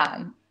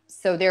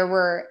 So there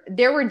were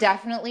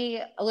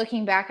definitely,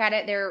 looking back at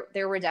it,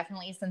 there were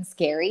definitely some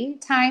scary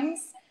times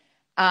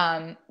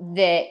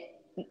that,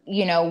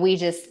 we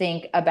just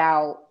thank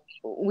God.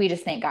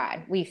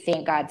 We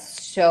thank God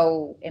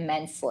so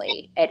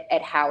immensely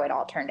at how it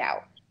all turned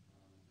out.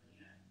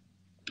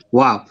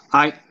 Wow.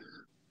 I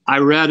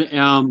read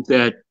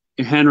that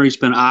Henry's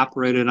been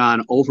operated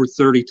on over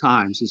 30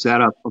 times. Is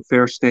that a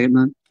fair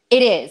statement?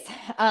 It is.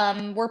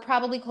 We're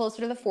probably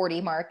closer to the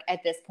 40 mark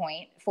at this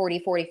point, 40,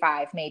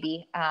 45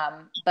 maybe.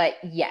 But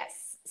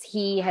yes,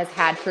 he has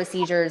had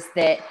procedures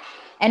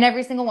and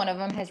every single one of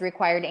them has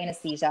required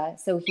anesthesia.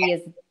 So he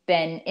has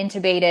been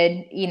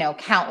intubated,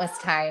 countless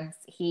times.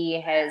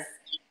 He has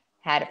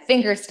had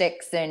finger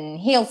sticks and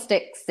heel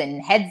sticks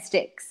and head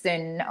sticks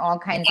and all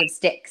kinds of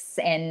sticks.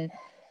 And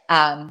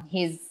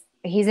he's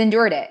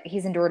endured it.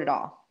 He's endured it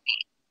all.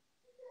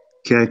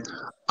 Okay.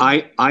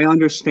 I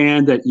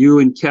understand that you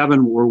and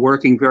Kevin were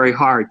working very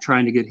hard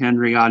trying to get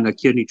Henry on the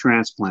kidney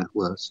transplant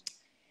list.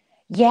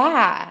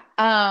 Yeah.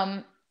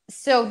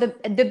 So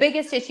the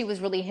biggest issue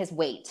was really his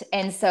weight.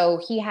 And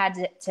so he had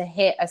to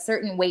hit a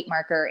certain weight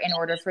marker in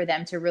order for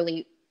them to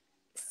really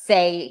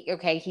say,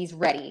 okay, he's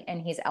ready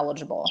and he's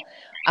eligible.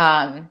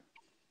 And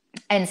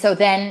so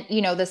then,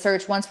 the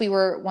search, once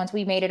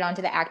we made it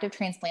onto the active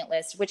transplant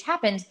list, which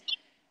happened,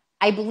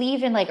 I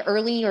believe, in like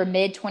early or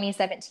mid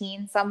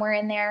 2017, somewhere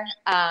in there.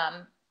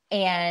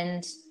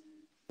 And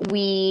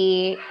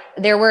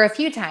there were a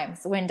few times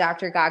when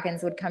Dr.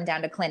 Goggins would come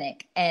down to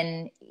clinic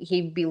and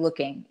he'd be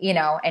looking,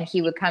 and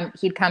he'd come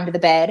to the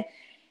bed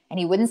and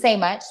he wouldn't say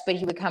much, but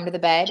he would come to the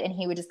bed and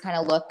he would just kind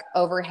of look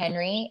over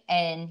Henry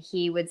and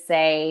he would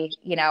say,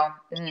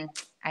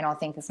 I don't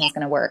think this one's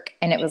going to work.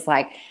 And it was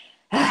like,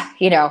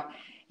 we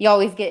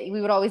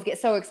would always get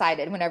so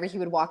excited whenever he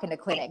would walk into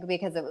clinic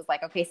because it was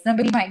like, okay,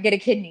 somebody might get a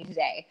kidney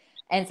today.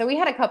 And so we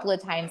had a couple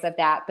of times of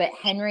that, but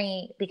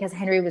because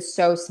Henry was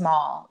so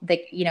small,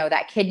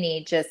 that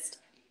kidney just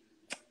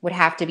would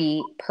have to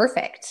be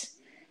perfect.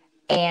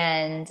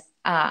 And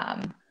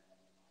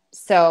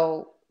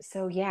so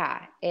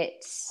yeah,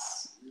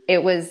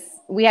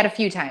 we had a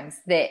few times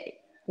that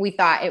we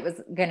thought it was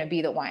going to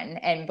be the one,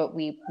 but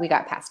we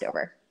got passed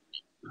over.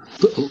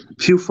 A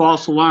few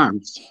false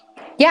alarms.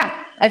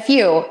 Yeah, a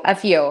few,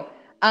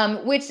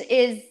 which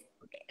is,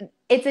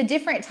 it's a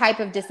different type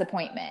of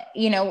disappointment.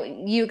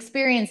 You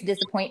experience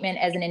disappointment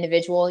as an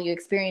individual, you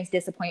experience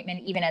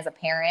disappointment even as a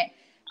parent.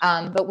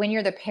 But when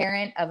you're the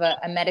parent of a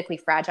medically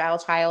fragile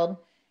child,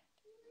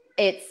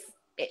 it's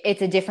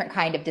a different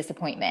kind of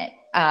disappointment.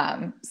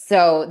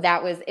 So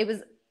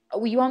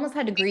you almost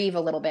had to grieve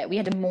a little bit. We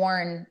had to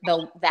mourn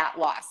that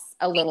loss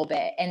a little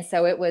bit. And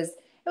so it was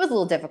a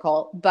little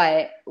difficult,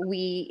 but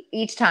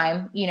each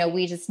time, we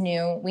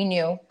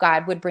knew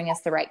God would bring us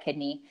the right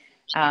kidney.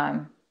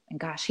 And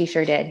gosh, he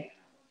sure did.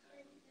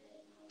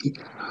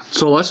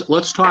 So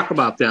let's talk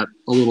about that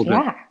a little bit.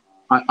 Yeah.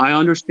 I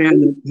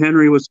understand that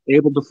Henry was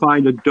able to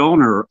find a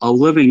donor, a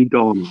living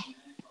donor.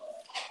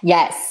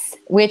 Yes,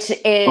 which is...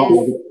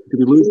 Did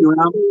we lose you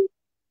now?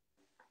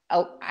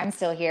 Oh, I'm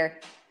still here.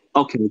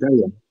 Okay, there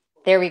you go.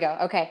 There we go.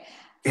 Okay.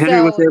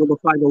 Henry was able to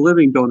find a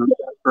living donor,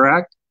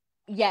 correct?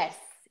 Yes,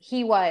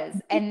 he was.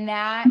 And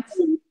that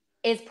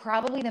is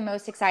probably the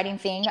most exciting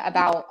thing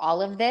about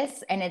all of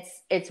this. And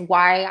it's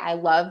why I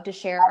love to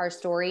share our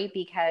story,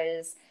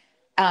 because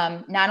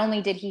not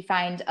only did he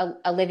find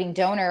a living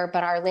donor,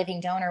 but our living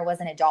donor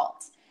was an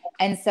adult.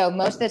 And so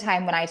most of the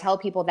time when I tell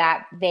people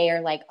that, they are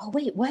like, oh,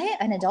 wait,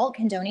 what? An adult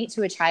can donate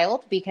to a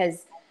child?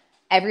 Because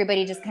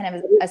everybody just kind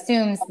of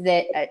assumes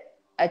that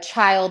a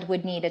child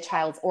would need a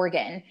child's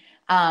organ.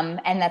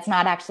 And that's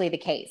not actually the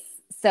case.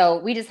 So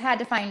we just had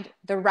to find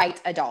the right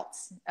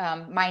adults.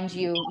 Mind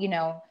you,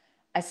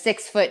 a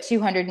 6-foot,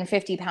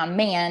 250-pound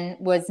man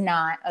was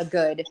not a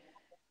good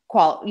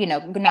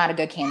not a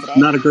good candidate.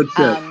 Not a good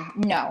fit.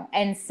 No.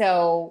 And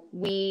so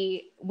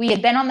we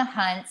had been on the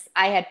hunt.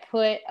 I had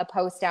put a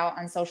post out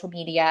on social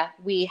media.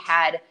 We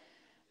had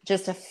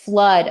just a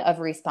flood of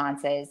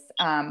responses.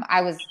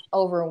 I was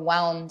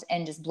overwhelmed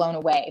and just blown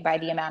away by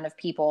the amount of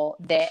people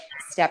that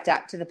stepped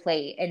up to the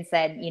plate and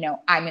said,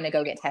 I'm going to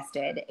go get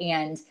tested.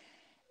 And,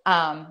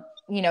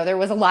 there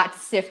was a lot to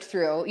sift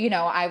through.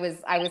 I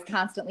was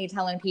constantly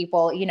telling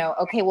people,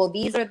 okay, well,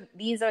 these are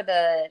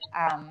the,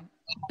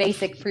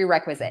 basic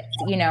prerequisites,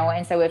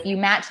 and so if you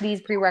match these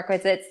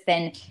prerequisites,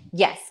 then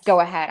yes, go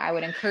ahead. I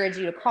would encourage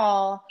you to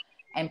call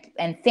and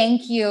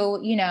thank you,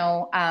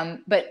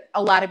 but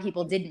a lot of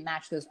people didn't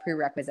match those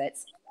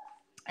prerequisites.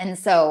 And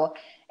so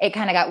it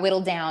kind of got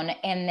whittled down.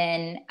 And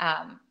then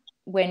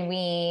when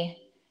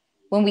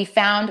we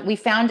found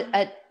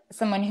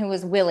someone who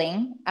was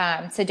willing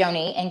to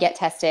donate and get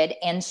tested,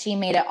 and she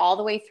made it all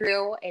the way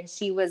through, and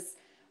she was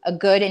a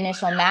good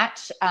initial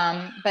match.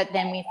 But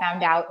then we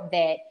found out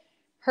that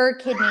her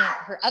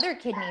other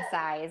kidney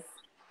size,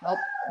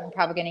 I'm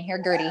probably going to hear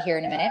Gertie here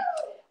in a minute.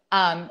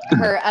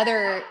 Her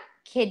other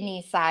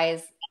kidney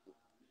size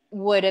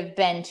would have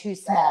been too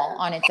small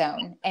on its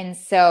own. And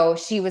so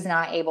she was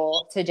not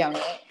able to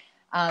donate.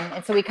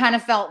 And so we kind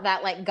of felt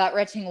that like gut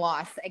wrenching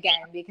loss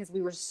again, because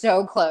we were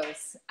so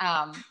close.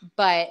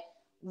 But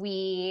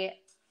we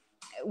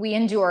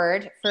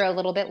endured for a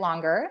little bit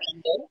longer.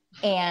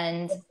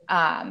 And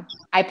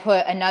I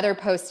put another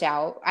post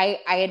out. I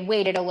had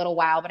waited a little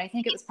while, but I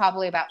think it was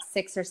probably about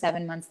 6 or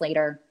 7 months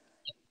later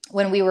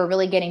when we were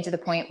really getting to the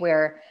point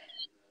where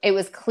it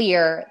was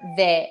clear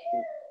that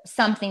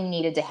something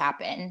needed to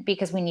happen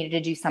because we needed to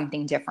do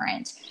something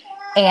different.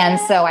 And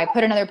so I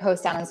put another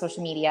post out on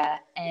social media,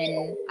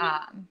 and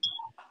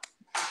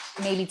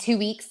maybe 2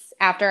 weeks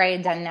after I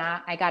had done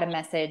that, I got a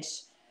message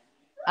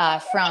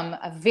from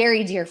a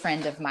very dear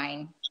friend of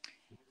mine.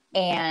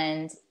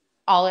 And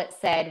all it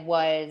said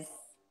was,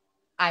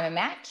 I'm a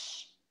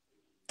match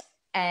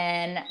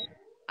and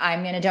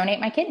I'm going to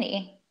donate my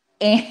kidney.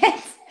 And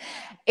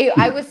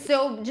I was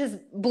so just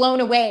blown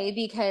away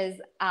because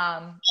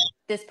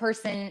this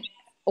person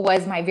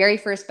was my very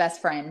first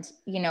best friend.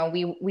 You know,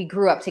 we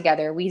grew up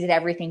together. We did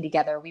everything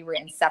together. We were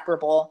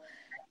inseparable.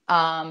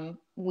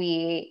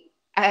 We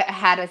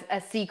had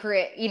a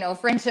secret,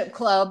 friendship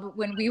club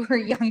when we were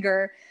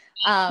younger.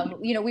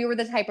 We were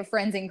the type of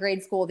friends in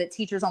grade school that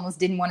teachers almost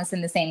didn't want us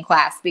in the same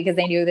class because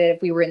they knew that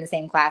if we were in the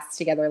same class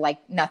together, like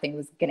nothing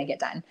was going to get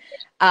done.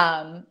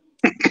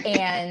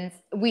 And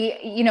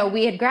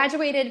we had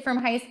graduated from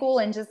high school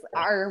and just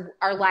our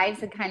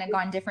lives had kind of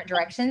gone different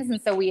directions. And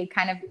so we had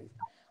kind of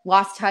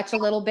lost touch a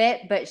little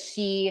bit, but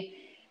she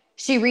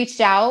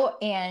reached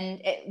out, and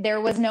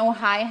there was no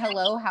hi,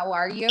 hello, how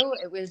are you?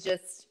 It was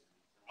just,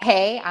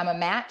 hey, I'm a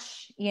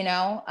match.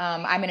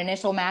 I'm an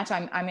initial match.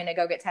 I'm going to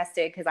go get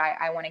tested because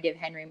I want to give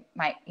Henry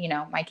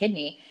my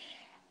kidney.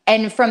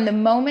 And from the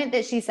moment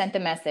that she sent the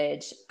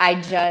message, I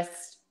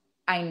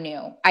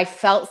knew. I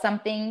felt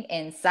something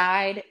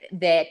inside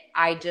that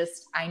I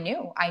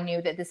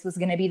knew that this was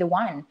going to be the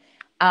one.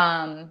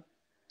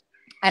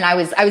 And I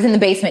was in the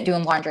basement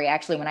doing laundry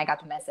actually when I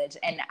got the message,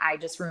 and I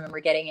just remember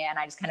getting it and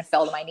I just kind of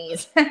fell to my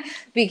knees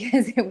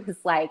because it was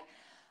like,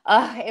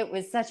 it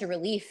was such a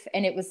relief,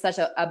 and it was such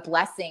a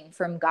blessing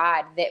from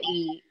God that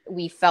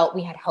we felt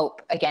we had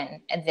hope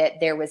again, and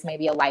that there was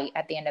maybe a light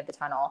at the end of the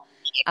tunnel.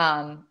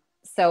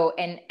 So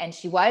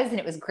she was, and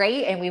it was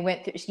great. And we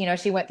went through,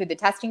 she went through the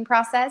testing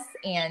process,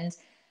 and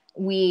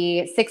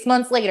 6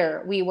 months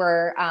later,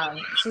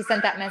 she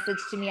sent that message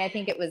to me. I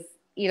think it was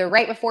either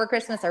right before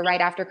Christmas or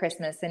right after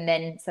Christmas. And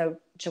then, so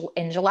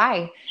in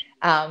July,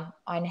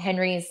 on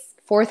Henry's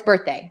 4th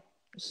birthday,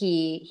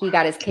 he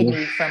got his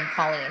kidney from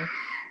Colleen.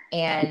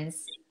 And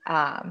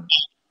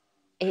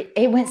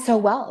it went so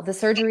well. The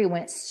surgery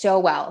went so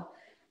well,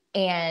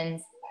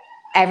 and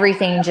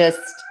everything just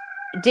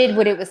did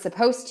what it was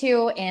supposed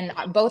to. And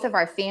both of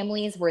our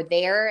families were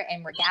there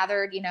and were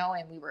gathered,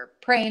 and we were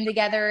praying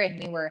together,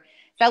 and we were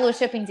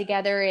fellowshipping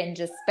together, and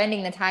just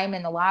spending the time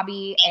in the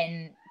lobby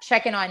and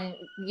checking on,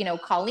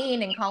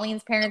 Colleen, and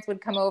Colleen's parents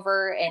would come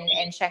over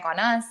and check on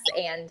us.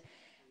 And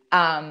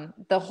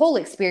the whole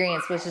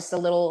experience was just a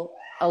little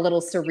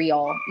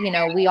surreal.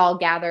 We all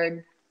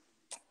gathered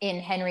in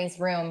Henry's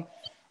room.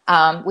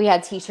 We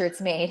had t-shirts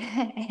made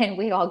and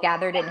we all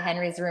gathered in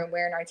Henry's room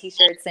wearing our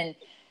t-shirts and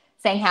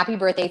saying happy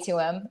birthday to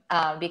him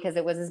because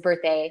it was his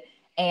birthday.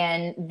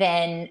 And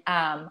then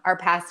our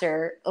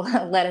pastor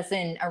led us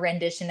in a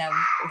rendition of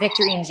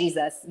Victory in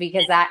Jesus,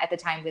 because that at the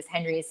time was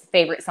Henry's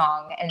favorite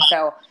song. And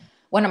so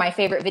one of my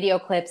favorite video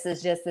clips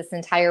is just this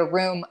entire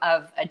room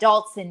of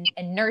adults and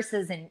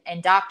nurses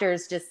and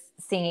doctors just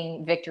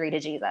singing Victory to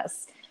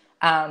Jesus.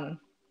 And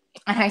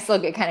I still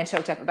get kind of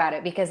choked up about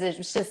it because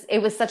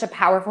it was such a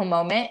powerful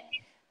moment,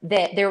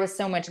 that there was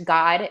so much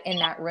God in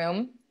that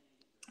room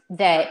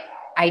that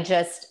I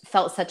just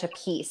felt such a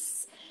peace.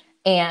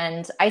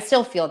 And I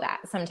still feel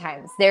that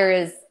sometimes.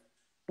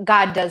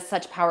 God does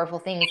such powerful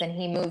things, and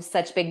he moves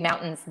such big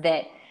mountains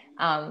that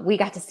we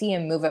got to see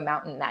him move a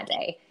mountain that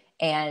day.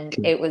 And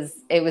it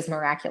was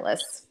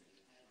miraculous.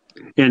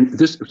 And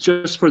this,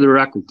 just for the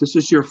record, this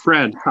is your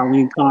friend,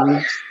 Colleen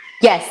Collins?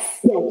 Yes.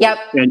 Yep.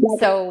 And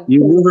so you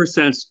knew her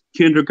since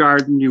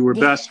kindergarten. You were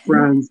best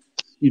friends.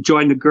 You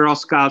joined the Girl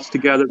Scouts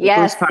together. The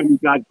first time you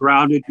got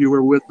grounded, you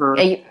were with her.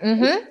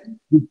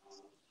 Mm-hmm.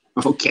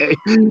 Okay.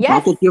 Yes.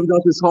 Uncle Jim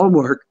does his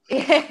homework.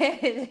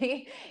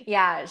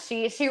 Yeah,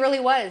 she really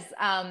was.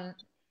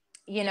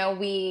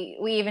 We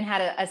even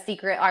had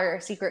our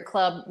secret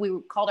club. We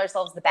called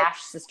ourselves the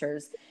Bash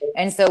Sisters.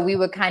 And so we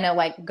would kind of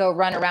like go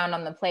run around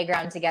on the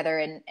playground together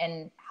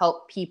and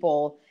help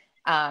people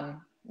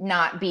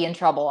not be in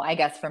trouble, I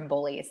guess, from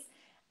bullies.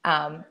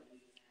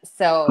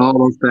 So all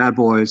those bad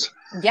boys.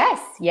 Yes.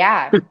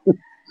 Yeah.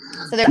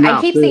 So I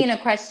keep seeing a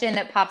question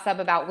that pops up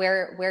about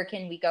where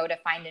can we go to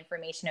find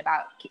information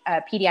about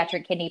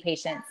pediatric kidney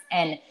patients.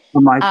 And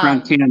my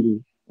friend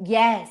Candy.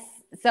 Yes.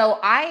 So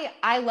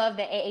I love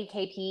the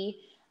AAKP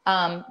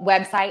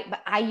website,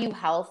 but IU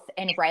Health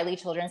and Riley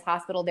Children's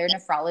Hospital, their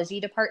nephrology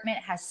department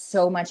has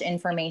so much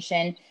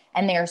information,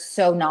 and they are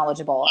so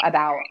knowledgeable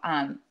about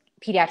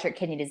pediatric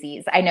kidney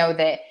disease. I know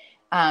that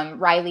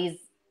Riley's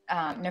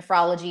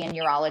nephrology and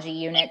urology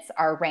units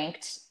are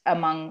ranked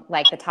among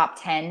like the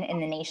top 10 in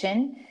the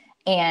nation.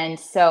 And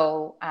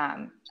so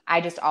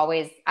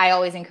I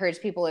always encourage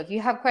people, if you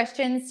have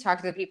questions,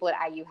 talk to the people at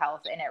IU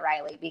Health and at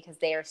Riley, because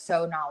they are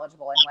so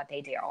knowledgeable in what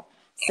they do.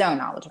 So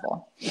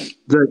knowledgeable.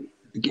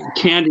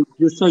 Candy,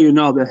 just so you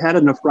know, the head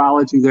of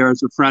nephrology there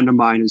is a friend of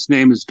mine. His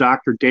name is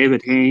Dr.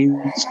 David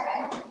Haynes,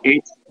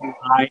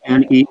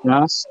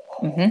 Hines.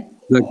 Mm-hmm.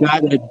 The guy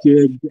that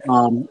did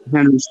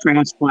Henry's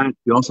transplant,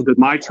 he also did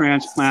my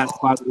transplant,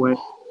 by the way,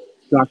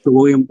 Dr.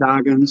 William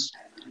Goggins.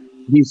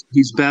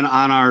 He's been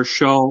on our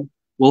show.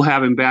 We'll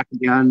have him back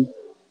again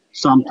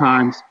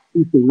sometimes.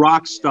 He's the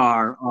rock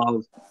star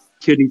of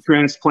kidney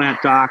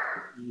transplant doc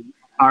in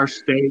our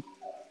state.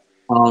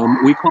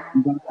 We call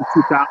him Dr.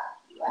 2000.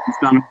 He's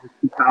done over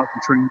 2,000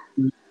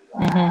 transplants.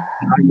 Mm-hmm.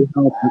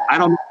 I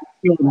don't know if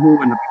he's killing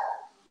who in the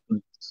but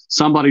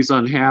somebody's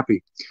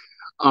unhappy.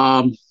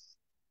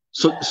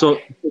 So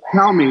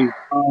tell me,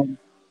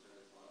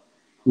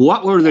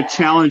 what were the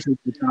challenges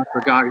with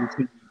Dr.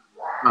 Goggins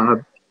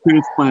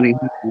transplanting?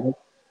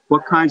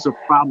 What kinds of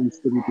problems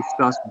did we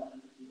discuss?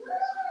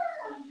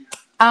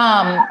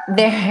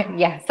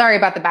 Yeah, sorry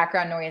about the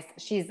background noise.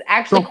 She's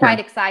actually quite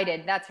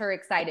excited. That's her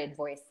excited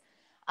voice.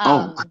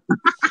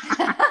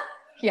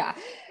 Yeah.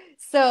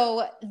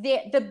 So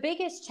the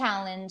biggest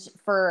challenge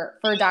for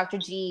Dr.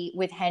 G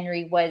with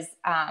Henry was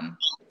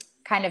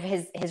kind of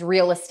his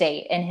real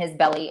estate in his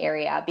belly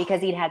area, because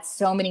he'd had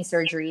so many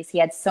surgeries. He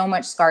had so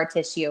much scar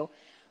tissue,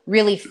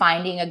 really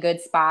finding a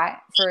good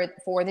spot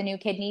for the new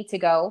kidney to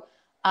go,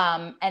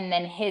 and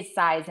then his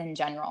size in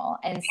general.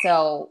 And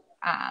so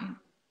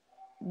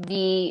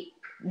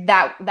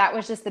that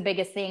was just the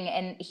biggest thing.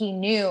 And he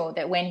knew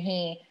that when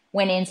he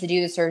went in to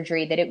do the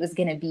surgery, that it was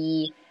going to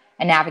be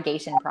a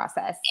navigation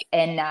process.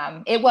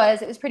 And it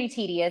was pretty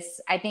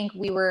tedious. I think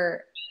we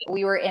were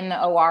in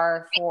the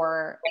OR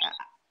for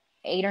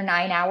 8 or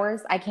 9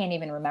 hours. I can't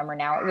even remember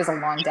now. It was a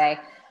long day.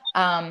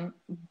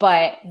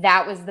 But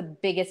that was the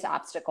biggest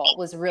obstacle,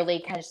 was really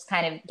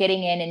kind of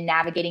getting in and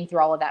navigating through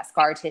all of that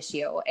scar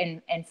tissue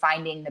and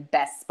finding the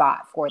best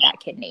spot for that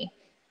kidney.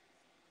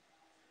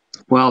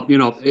 Well,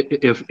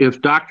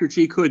 if Dr.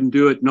 G couldn't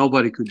do it,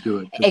 nobody could do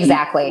it.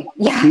 Exactly.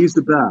 Yeah. He's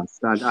the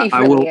best.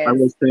 I will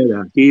say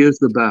that. He is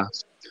the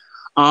best.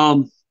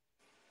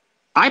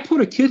 I put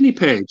a kidney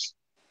page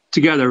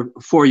together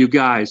for you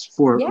guys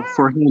for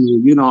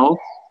Henry,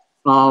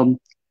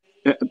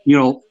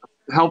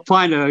 help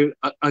find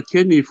a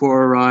kidney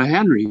for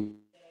Henry.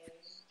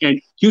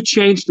 And you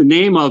changed the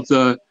name of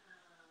the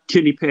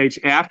kidney page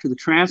after the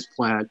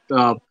transplant,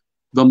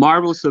 The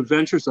Marvelous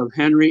Adventures of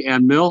Henry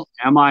and Mill,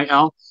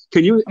 M-I-L.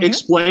 Can you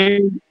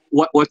explain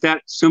what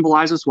that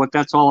symbolizes, what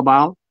that's all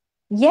about?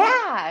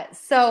 Yeah.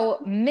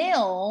 So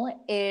Mill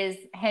is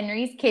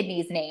Henry's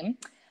kidney's name.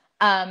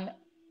 And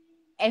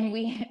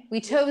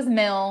we chose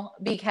Mill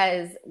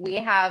because we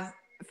have,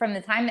 from the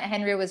time that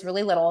Henry was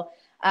really little,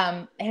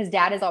 his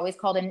dad has always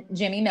called him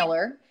Jimmy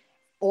Miller,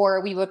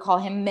 or we would call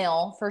him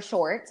Mill for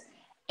short.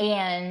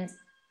 And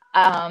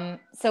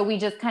so we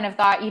just kind of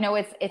thought,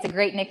 it's a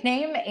great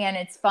nickname and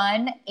it's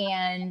fun.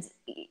 And,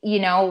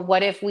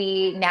 what if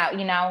we now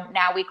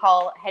we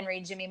call Henry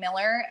Jimmy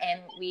Miller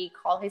and we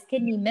call his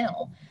kidney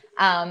Mill.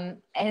 And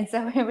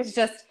so it was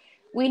just,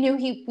 we knew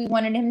we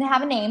wanted him to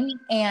have a name.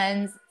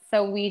 And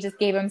so we just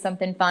gave him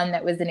something fun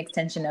that was an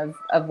extension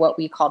of what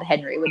we called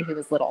Henry when he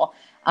was little.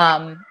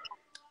 I'm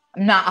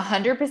not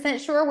 100%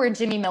 sure where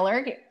Jimmy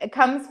Miller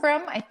comes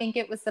from. I think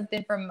it was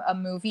something from a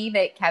movie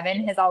that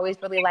Kevin has always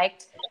really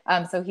liked.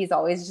 So he's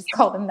always just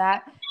called him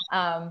that.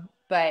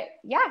 But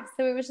yeah,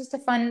 so it was just a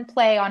fun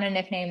play on a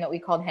nickname that we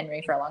called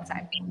Henry for a long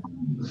time.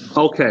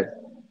 Okay.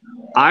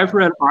 I've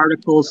read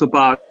articles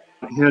about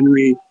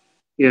Henry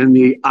in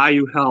the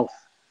IU Health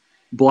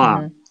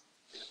blog. Mm-hmm.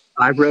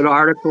 I've read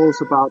articles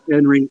about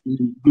Henry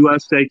in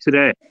USA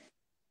Today.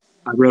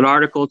 I've read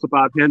articles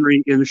about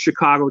Henry in the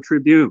Chicago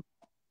Tribune.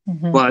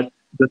 Mm-hmm. But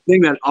the thing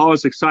that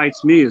always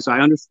excites me is I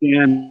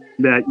understand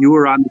that you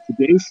were on the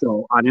Today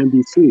Show on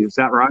NBC. Is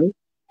that right?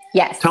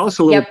 Yes. Tell us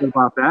a little bit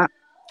about that.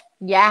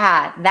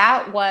 Yeah,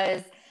 that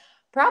was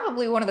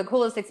probably one of the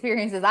coolest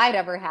experiences I'd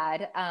ever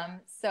had.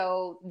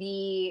 So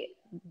the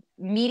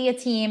media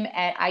team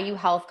at IU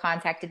Health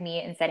contacted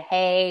me and said,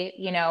 hey,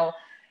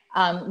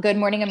 Good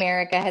Morning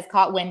America has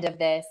caught wind of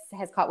this,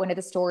 has caught wind of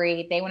the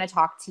story. They want to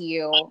talk to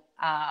you.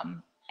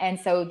 And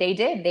so they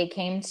did. They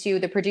came to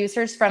the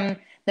producers from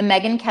the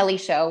Megyn Kelly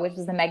show, which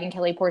is the Megyn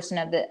Kelly portion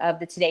of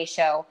the Today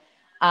Show,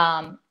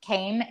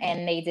 came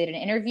and they did an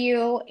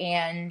interview.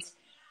 And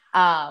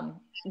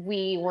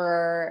we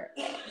were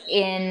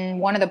in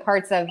one of the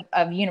parts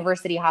of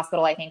University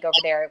Hospital, I think, over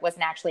there. It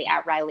wasn't actually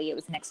at Riley. It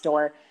was next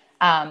door.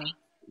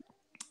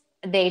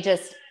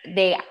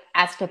 They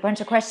asked a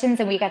bunch of questions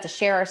and we got to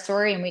share our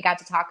story, and we got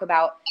to talk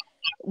about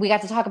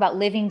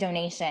living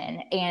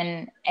donation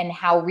and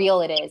how real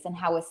it is and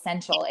how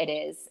essential it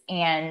is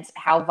and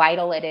how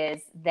vital it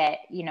is that,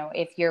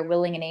 if you're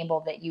willing and able,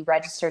 that you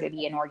register to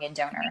be an organ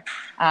donor,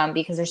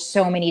 because there's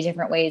so many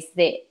different ways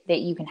that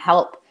you can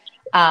help.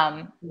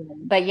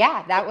 But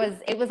yeah,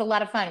 it was a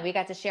lot of fun. We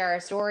got to share our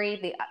story,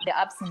 the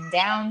ups and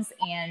downs,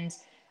 and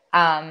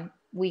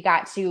we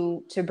got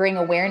to bring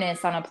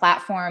awareness on a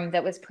platform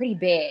that was pretty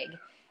big.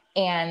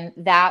 And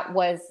that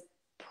was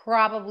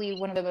probably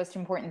one of the most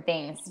important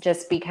things,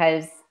 just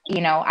because,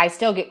 I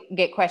still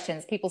get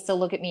questions. People still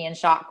look at me in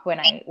shock when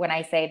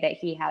I say that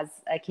he has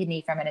a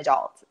kidney from an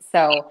adult.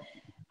 So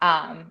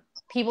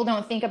people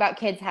don't think about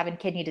kids having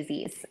kidney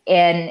disease,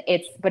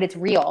 but it's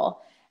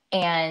real.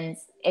 And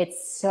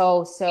it's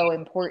so, so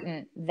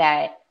important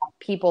that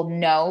people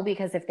know,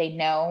 because if they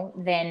know,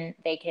 then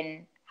they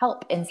can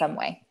help in some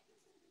way.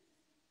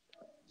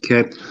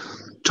 Okay.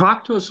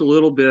 Talk to us a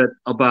little bit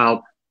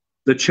about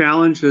the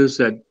challenges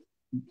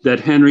that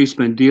Henry's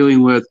been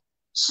dealing with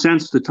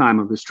since the time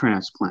of his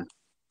transplant.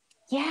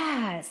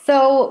 Yeah.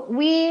 So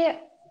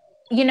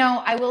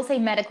I will say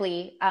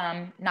medically,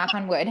 knock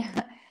on wood,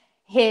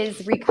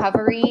 his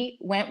recovery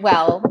went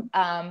well.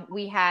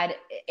 We had,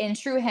 in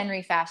true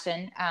Henry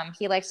fashion,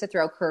 he likes to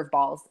throw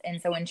curveballs. And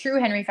so in true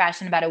Henry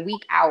fashion, about a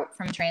week out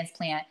from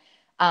transplant,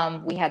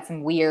 we had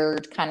some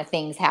weird kind of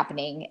things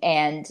happening,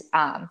 and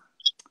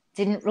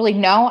didn't really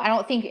know. I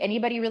don't think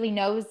anybody really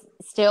knows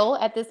still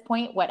at this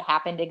point what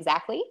happened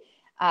exactly.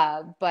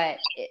 But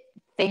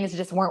things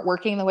just weren't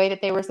working the way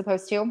that they were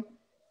supposed to.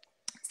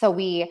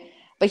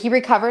 But he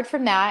recovered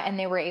from that, and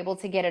they were able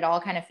to get it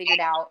all kind of figured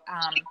out.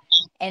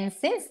 And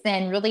since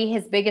then, really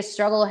his biggest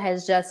struggle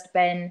has just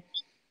been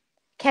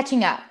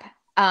catching up.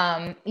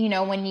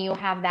 When you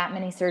have that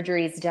many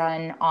surgeries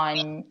done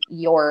on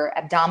your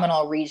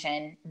abdominal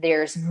region,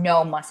 there's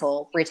no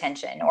muscle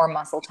retention or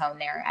muscle tone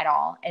there at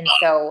all. And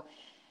so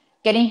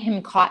getting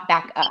him caught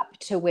back up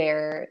to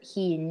where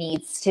he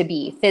needs to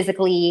be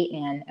physically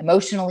and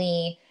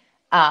emotionally,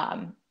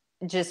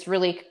 just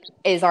really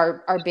is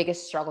our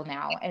biggest struggle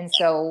now. And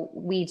so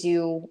we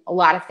do a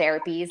lot of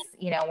therapies.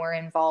 We're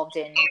involved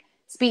in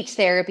speech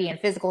therapy and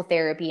physical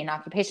therapy and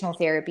occupational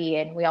therapy.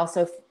 And we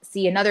also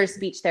see another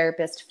speech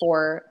therapist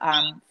for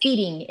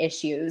feeding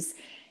issues.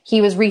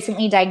 He was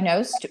recently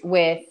diagnosed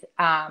with,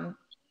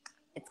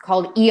 it's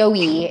called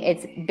EOE.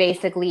 It's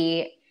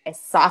basically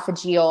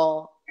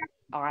esophageal,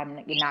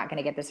 I'm not going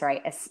to get this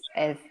right.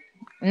 I'm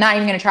not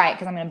even going to try it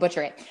because I'm going to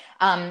butcher it.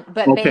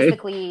 But Okay.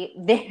 basically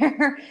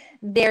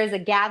there's a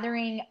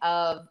gathering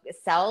of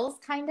cells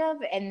kind of,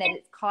 and then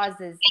it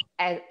causes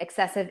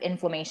excessive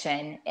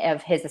inflammation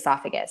of his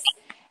esophagus.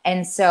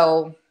 And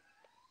so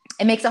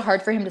it makes it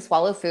hard for him to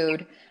swallow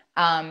food.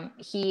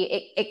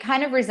 It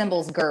kind of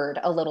resembles GERD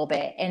a little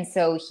bit. And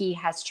so he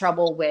has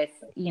trouble with,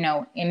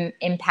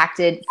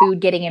 impacted food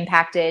getting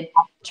impacted,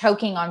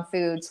 choking on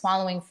food,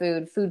 swallowing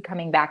food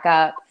coming back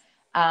up.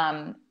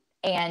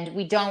 And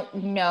we don't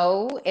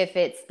know if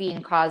it's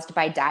being caused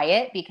by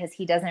diet, because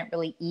he doesn't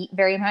really eat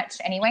very much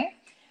anyway.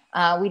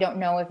 We don't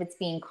know if it's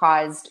being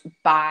caused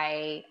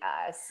by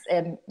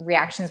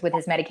reactions with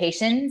his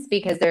medications,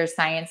 because there's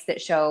science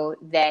that show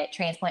that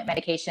transplant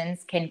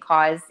medications can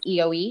cause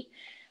EOE.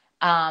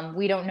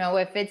 We don't know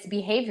if it's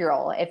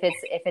behavioral,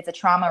 if it's a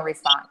trauma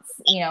response,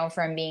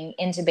 from being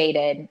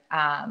intubated.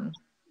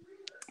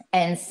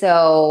 And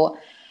so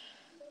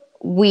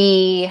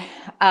we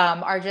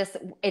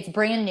it's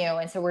brand new.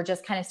 And so we're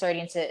just kind of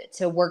starting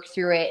to work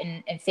through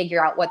it and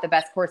figure out what the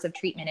best course of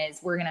treatment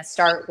is. We're going to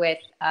start with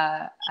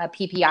a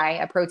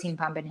PPI, a protein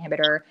pump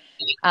inhibitor.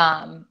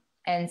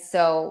 And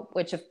so,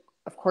 which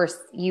of course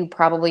you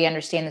probably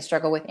understand the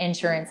struggle with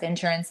insurance.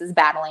 Insurance is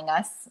battling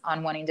us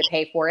on wanting to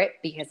pay for it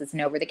because it's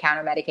an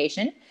over-the-counter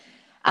medication.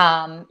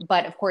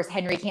 But of course,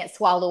 Henry can't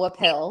swallow a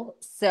pill.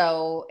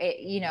 So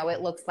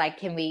it looks like,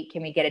 can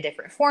we get a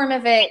different form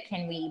of it?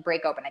 Can we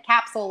break open a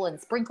capsule and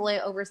sprinkle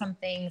it over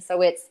something?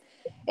 So it's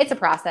a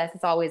process.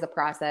 It's always a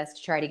process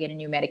to try to get a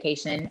new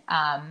medication.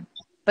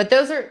 But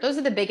those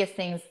are the biggest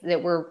things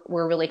that we're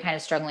really kind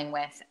of struggling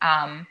with.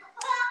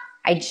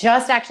 I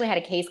just actually had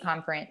a case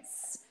conference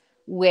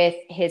with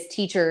his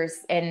teachers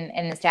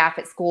and the staff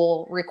at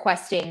school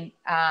requesting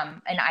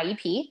an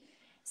IEP,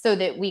 so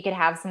that we could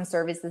have some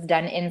services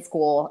done in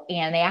school.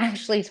 And they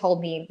actually told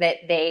me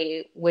that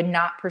they would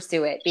not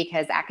pursue it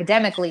because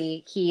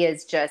academically he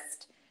is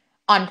just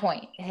on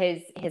point.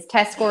 His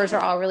test scores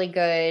are all really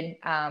good.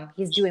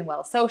 He's doing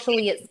well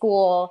socially at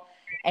school.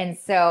 And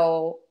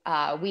so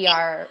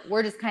we're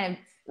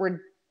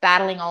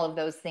battling all of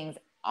those things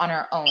on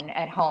our own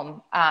at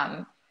home,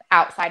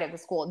 outside of the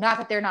school. Not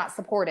that they're not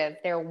supportive.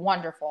 They're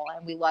wonderful.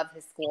 And we love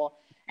his school.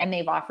 And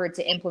they've offered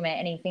to implement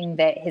anything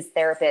that his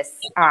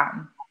therapists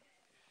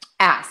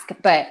ask.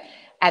 But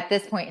at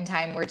this point in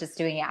time, we're just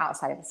doing it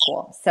outside of the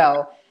school.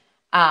 So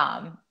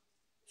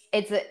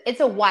it's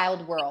a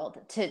wild world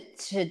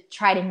to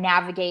try to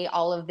navigate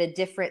all of the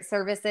different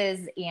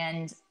services.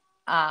 And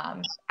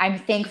I'm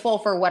thankful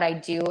for what I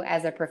do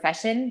as a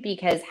profession,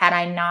 because had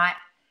I not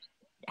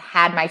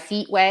had my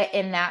feet wet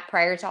in that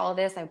prior to all of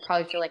this, I would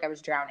probably feel like I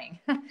was drowning.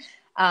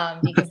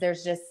 Because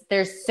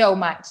there's so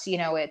much,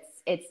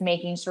 it's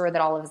making sure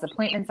that all of his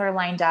appointments are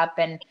lined up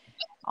and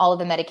all of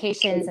the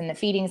medications and the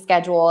feeding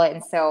schedule.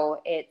 And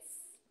so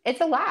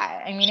it's a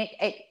lot. I mean,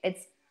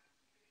 it's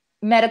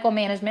medical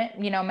management,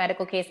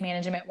 medical case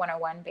management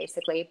 101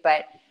 basically.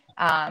 But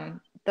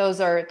those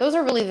are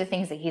really the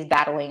things that he's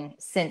battling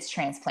since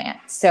transplant.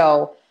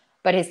 So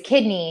But his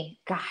kidney,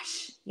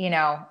 gosh,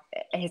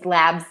 his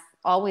labs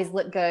always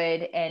look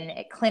good. And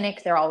at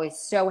clinic, they're always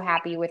so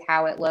happy with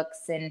how it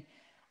looks. And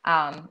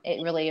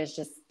it really is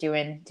just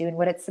doing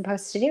what it's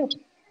supposed to do.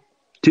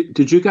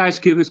 Did you guys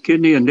give his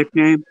kidney a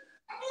nickname?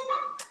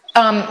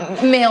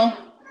 Mill.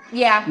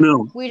 Yeah.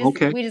 No. We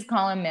Okay. just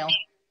call him Mill.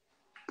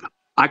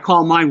 I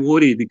call mine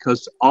Woody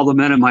because all the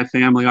men in my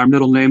family, our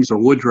middle names are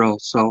Woodrow.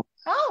 So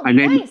Oh, I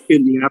named nice. the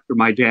kidney after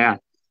my dad.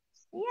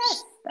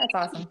 Yes, that's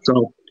awesome.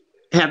 So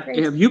have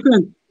Great. you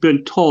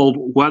been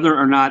told whether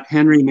or not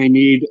Henry may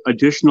need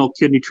additional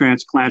kidney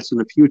transplants in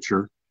the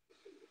future?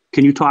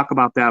 Can you talk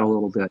about that a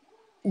little bit?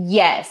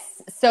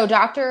 Yes. So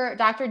Dr.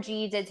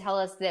 G did tell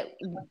us that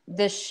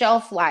the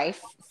shelf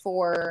life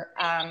for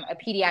a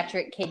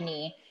pediatric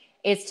kidney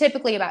is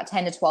typically about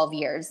 10 to 12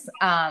 years.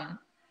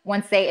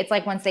 Once they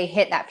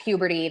hit that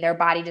puberty, their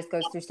body just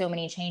goes through so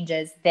many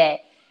changes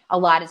that a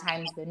lot of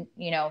times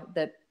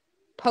the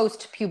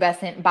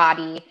post-pubescent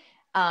body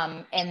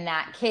and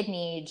that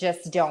kidney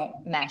just don't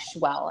mesh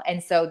well.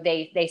 And so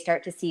they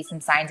start to see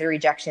some signs of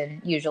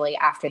rejection usually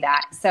after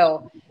that.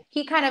 So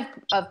he kind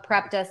of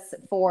prepped us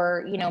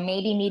for,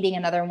 maybe needing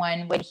another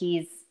one when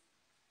he's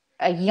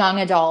a young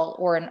adult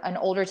or an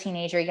older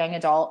teenager, young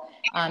adult,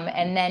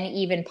 and then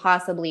even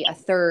possibly a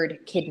third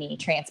kidney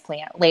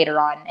transplant later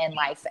on in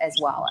life as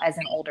well as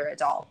an older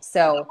adult.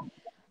 So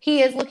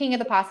he is looking at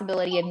the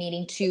possibility of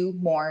needing 2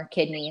 more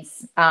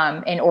kidneys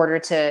in order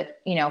to,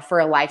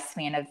 for a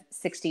lifespan of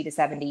 60 to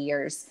 70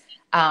 years.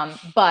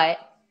 But,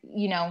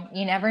 you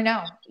never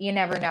know. You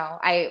never know.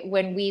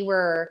 When we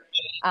were,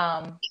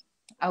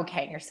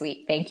 okay, you're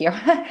sweet. Thank you.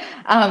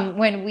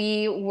 When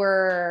we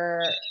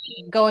were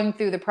going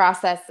through the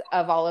process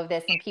of all of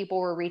this and people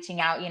were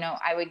reaching out,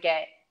 I would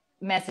get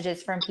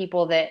messages from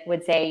people that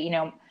would say,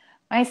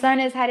 my son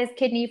has had his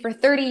kidney for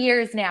 30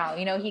 years now.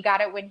 He got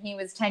it when he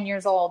was 10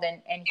 years old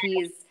and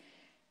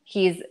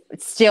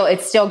it's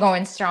still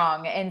going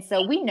strong. And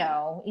so we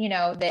know,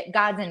 that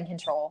God's in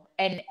control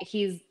and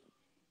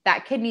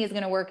that kidney is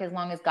going to work as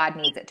long as God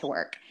needs it to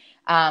work.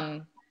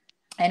 And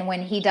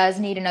when he does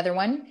need another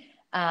one,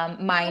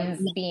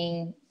 mine's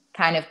being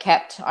kind of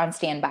kept on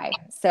standby.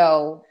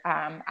 So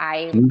I'm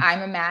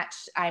a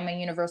match. I'm a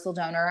universal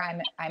donor.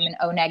 I'm an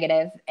O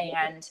negative,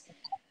 and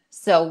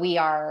so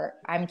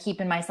I'm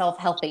keeping myself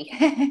healthy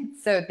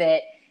so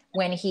that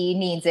when he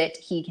needs it,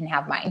 he can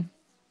have mine.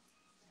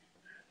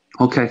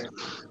 Okay.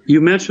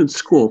 You mentioned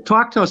school.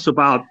 Talk to us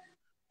about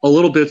a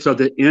little bit of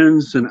the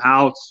ins and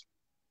outs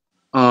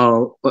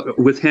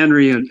with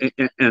Henry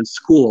and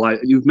school.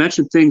 You've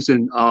mentioned things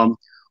in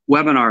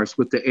webinars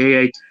with the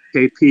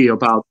AAKP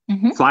about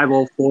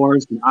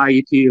 504s and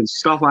IEP and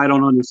stuff I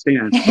don't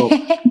understand. So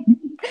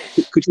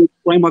could you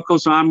explain what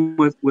goes on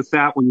with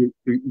that when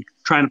you're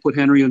trying to put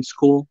Henry in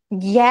school?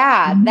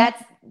 Yeah,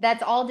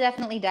 that's all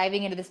definitely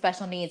diving into the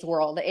special needs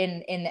world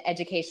in the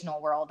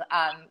educational world,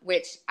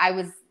 which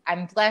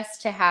I'm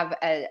blessed to have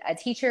a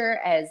teacher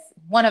as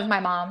one of my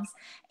moms,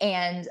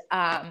 and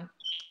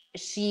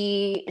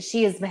she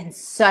has been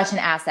such an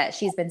asset.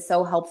 She's been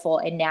so helpful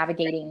in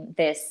navigating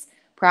this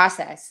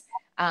process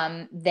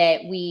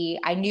that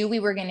I knew we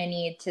were going to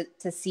need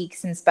to seek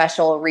some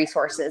special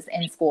resources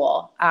in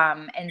school.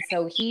 And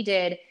so he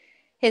did.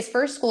 His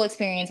first school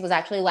experience was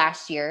actually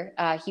last year.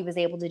 He was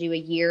able to do a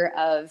year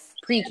of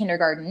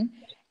pre-kindergarten,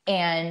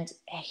 and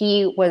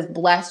he was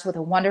blessed with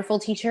a wonderful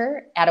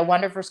teacher at a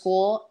wonderful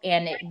school,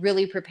 and it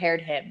really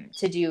prepared him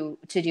to do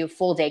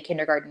full day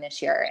kindergarten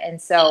this year.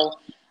 And so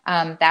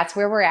that's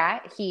where we're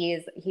at. He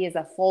is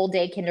a full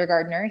day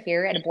kindergartner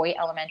here at Boyd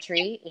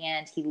Elementary,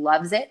 and he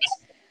loves it.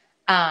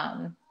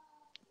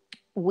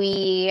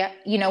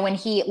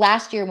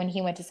 Last year when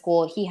he went to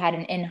school, he had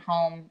an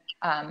in-home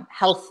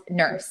health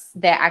nurse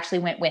that actually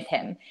went with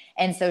him.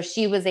 And so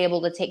she was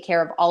able to take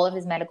care of all of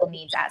his medical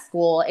needs at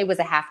school. It was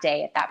a half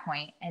day at that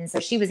point. And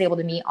so she was able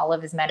to meet all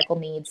of his medical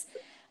needs.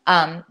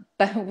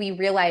 But we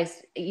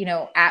realized,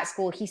 at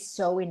school, he's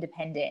so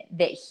independent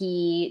that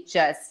he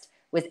just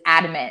was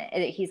adamant.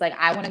 He's like,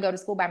 I want to go to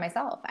school by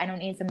myself. I don't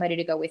need somebody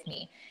to go with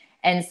me.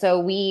 And so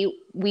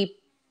we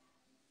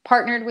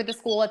partnered with the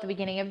school at the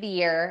beginning of the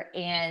year,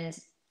 and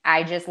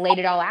I just laid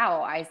it all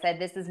out. I said,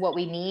 this is what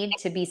we need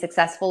to be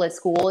successful at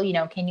school.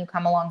 Can you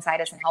come alongside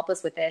us and help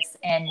us with this?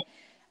 And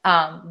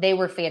they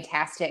were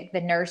fantastic.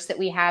 The nurse that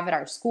we have at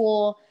our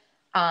school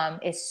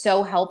is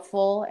so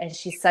helpful, and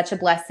she's such a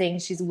blessing.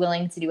 She's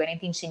willing to do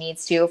anything she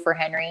needs to for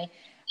Henry.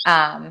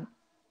 And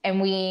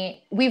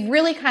we've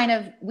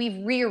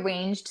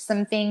rearranged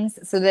some things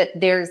so that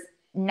there's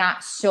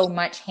not so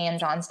much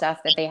hands-on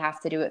stuff that they have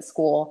to do at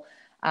school.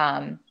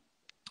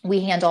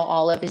 We handle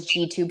all of his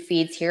G-tube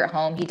feeds here at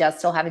home. He does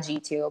still have a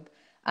G-tube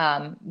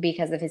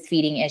because of his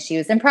feeding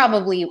issues, and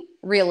probably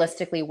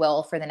realistically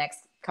will for the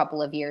next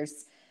couple of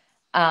years.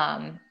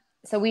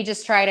 So we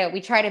try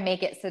to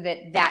make it so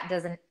that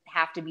doesn't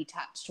have to be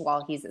touched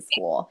while he's at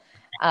school.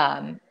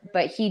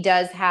 But he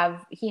has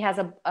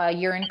a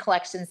urine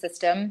collection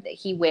system that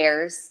he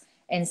wears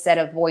instead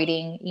of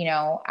voiding,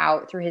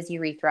 out through his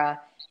urethra.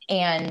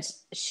 And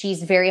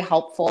she's very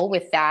helpful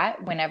with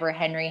that. Whenever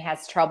Henry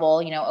has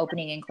trouble,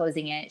 opening and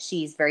closing it,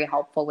 she's very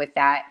helpful with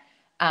that.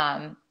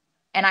 And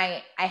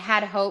I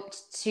had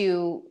hoped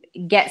to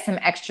get some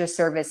extra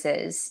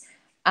services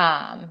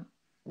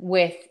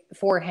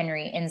for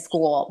Henry in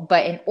school.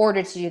 But in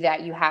order to do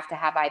that, you have to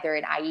have either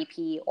an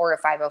IEP or a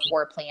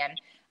 504 plan.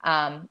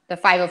 The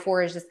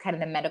 504 is just kind of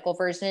the medical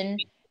version.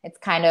 It's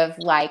kind of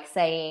like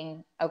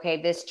saying,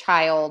 okay, this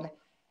child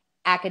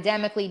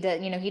academically,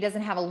 he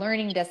doesn't have a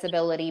learning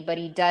disability, but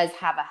he does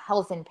have a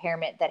health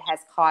impairment that has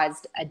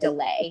caused a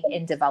delay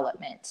in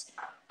development.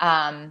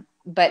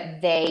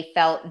 But they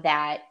felt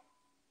that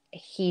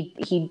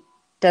he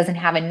doesn't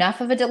have enough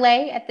of a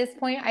delay at this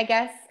point, I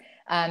guess.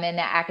 And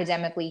that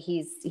academically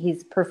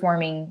he's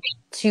performing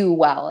too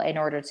well in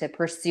order to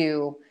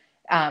pursue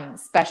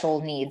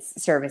special needs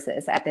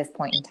services at this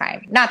point in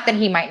time. Not that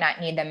he might not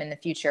need them in the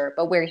future,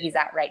 but where he's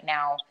at right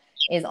now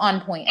is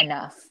on point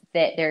enough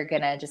that they're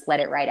going to just let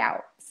it ride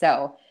out.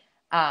 So,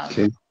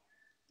 Okay.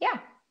 Yeah.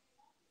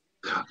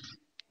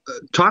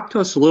 Talk to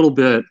us a little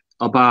bit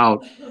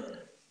about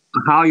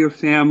how your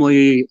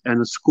family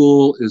and the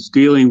school is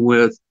dealing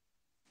with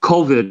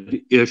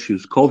COVID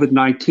issues,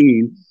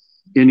 COVID-19,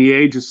 in the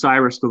age of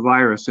Cyrus the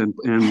virus and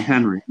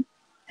Henry.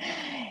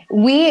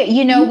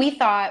 We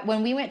thought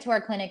when we went to our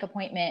clinic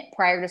appointment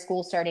prior to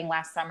school starting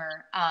last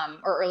summer,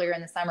 or earlier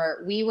in the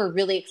summer, we were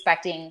really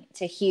expecting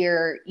to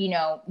hear,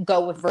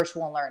 go with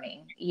virtual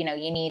learning. You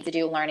need to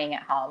do learning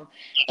at home.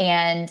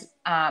 And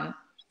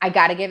I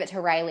got to give it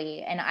to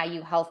Riley and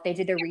IU Health. They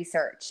did their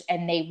research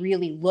and they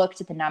really looked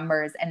at the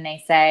numbers and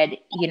they said,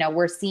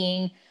 we're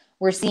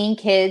seeing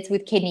kids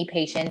with kidney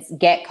patients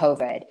get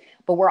COVID,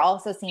 but we're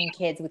also seeing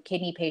kids with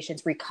kidney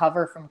patients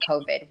recover from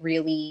COVID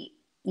really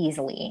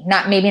easily.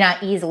 Maybe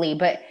not easily,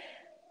 but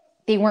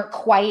they weren't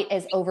quite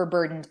as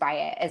overburdened by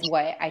it as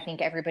what I think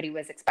everybody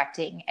was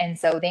expecting. And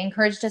so they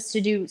encouraged us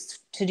to do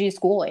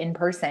school in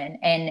person.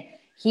 And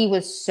he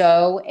was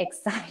so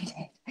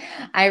excited.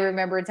 I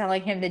remember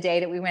telling him the day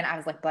that we went, I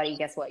was like, buddy,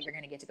 guess what? You're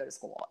going to get to go to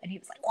school. And he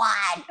was like,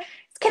 what?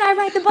 Can I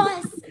ride the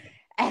bus?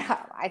 And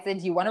I said,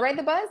 do you want to ride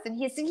the bus? And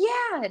he said,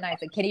 yeah. And I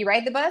said, can you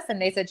ride the bus?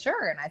 And they said,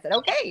 sure. And I said,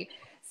 okay.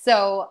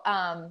 So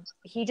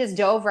he just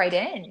dove right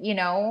in.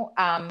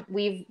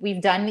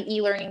 We've done the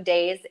e-learning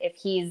days. If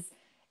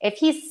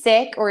he's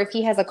sick or if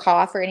he has a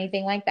cough or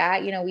anything like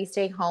that, we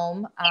stay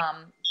home.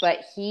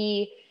 But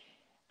he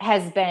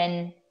has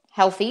been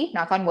healthy,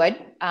 knock on wood,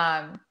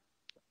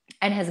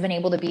 and has been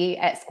able to be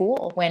at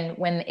school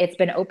when it's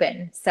been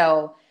open.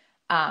 So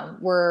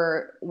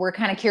we're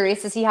kind of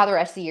curious to see how the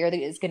rest of the year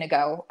is going to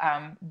go.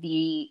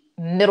 The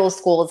middle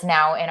schools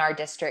now in our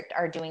district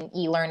are doing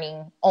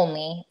e-learning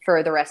only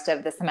for the rest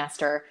of the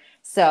semester.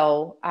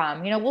 So,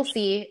 we'll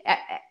see.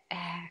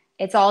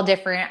 It's all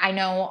different. I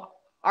know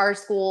our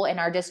school and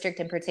our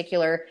district in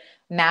particular,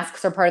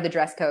 masks are part of the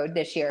dress code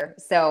this year.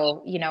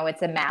 So,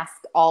 it's a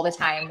mask all the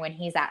time when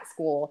he's at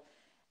school.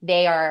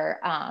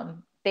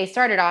 They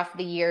started off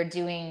the year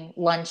doing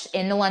lunch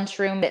in the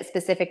lunchroom at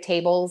specific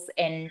tables.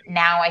 And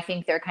now I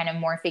think they're kind of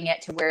morphing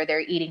it to where they're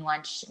eating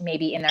lunch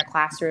maybe in their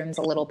classrooms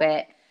a little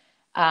bit.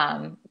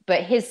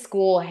 But his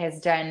school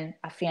has done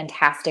a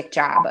fantastic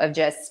job of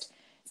just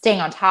staying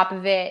on top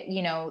of it.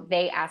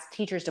 They ask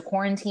teachers to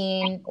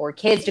quarantine or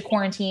kids to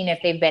quarantine if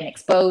they've been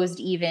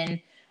exposed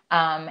even.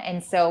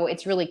 And so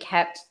it's really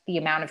kept the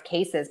amount of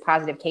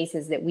positive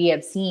cases that we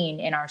have seen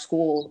in our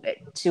school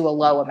to a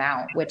low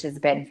amount, which has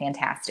been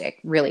fantastic,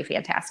 really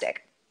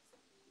fantastic.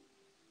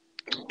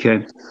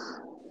 Okay.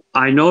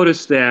 I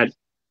noticed that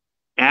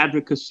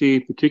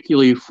advocacy,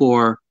 particularly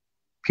for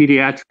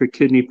pediatric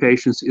kidney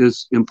patients,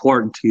 is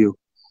important to you.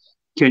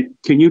 Can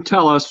you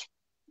tell us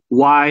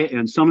why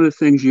and some of the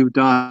things you've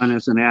done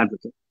as an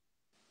advocate?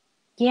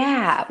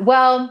 Yeah,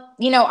 well,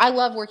 I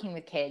love working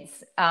with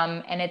kids,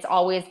 and it's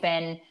always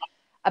been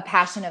a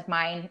passion of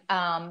mine.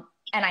 And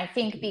I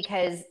think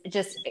because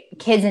just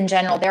kids in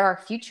general, they're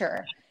our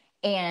future,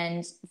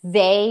 and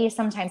they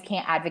sometimes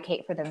can't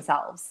advocate for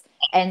themselves.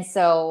 And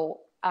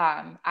so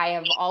I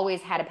have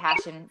always had a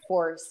passion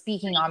for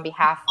speaking on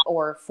behalf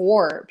or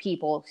for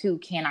people who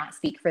cannot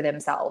speak for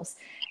themselves.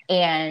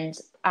 And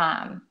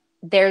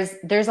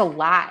there's a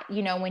lot,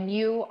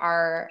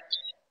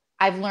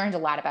 I've learned a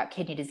lot about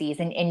kidney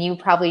disease, and you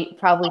probably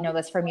know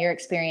this from your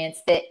experience,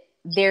 that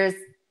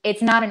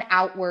it's not an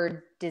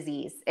outward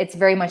disease. It's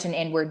very much an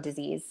inward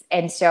disease.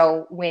 And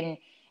so when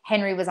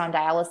Henry was on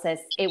dialysis,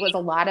 it was a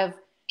lot of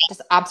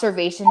just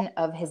observation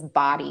of his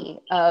body,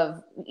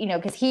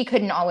 because he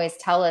couldn't always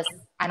tell us,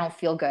 I don't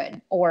feel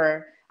good,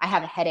 or I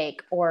have a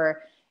headache,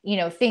 or,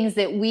 things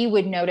that we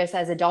would notice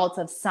as adults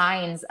of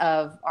signs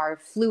of our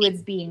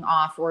fluids being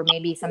off or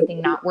maybe something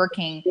not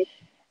working.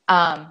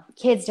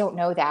 Kids don't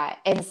know that.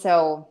 And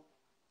so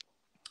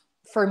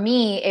for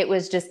me, it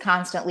was just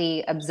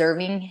constantly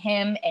observing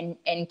him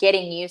and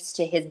getting used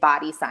to his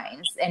body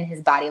signs and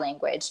his body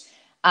language.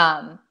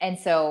 And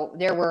so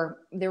there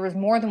was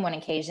more than one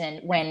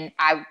occasion when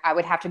I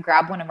would have to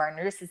grab one of our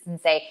nurses and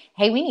say,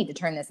 hey, we need to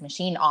turn this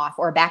machine off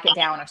or back it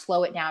down or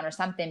slow it down or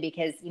something,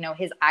 because,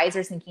 his eyes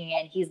are sinking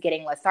in. He's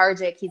getting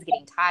lethargic. He's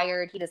getting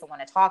tired. He doesn't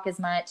want to talk as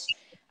much.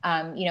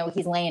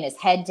 He's laying his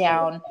head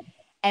down.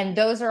 And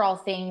those are all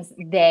things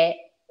that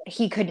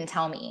he couldn't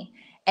tell me.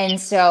 And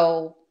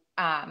so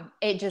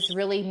it just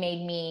really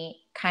made me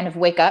kind of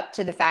wake up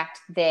to the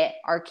fact that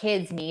our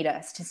kids need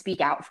us to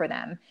speak out for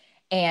them.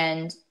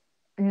 And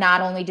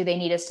not only do they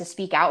need us to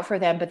speak out for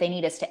them, but they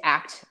need us to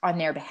act on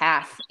their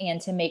behalf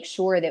and to make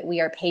sure that we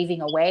are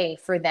paving a way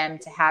for them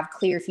to have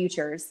clear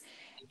futures.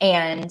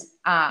 And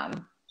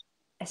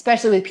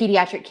especially with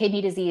pediatric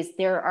kidney disease,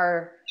 there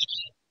are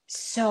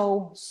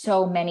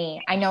so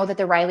many. I know that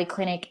the Riley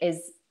Clinic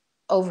is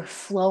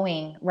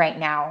overflowing right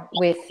now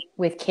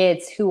with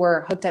kids who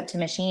are hooked up to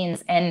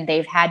machines, and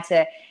they've had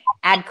to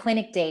add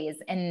clinic days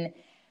and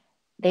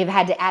they've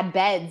had to add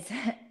beds.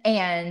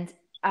 And,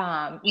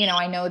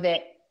 I know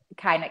that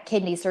kind of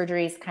kidney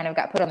surgeries kind of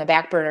got put on the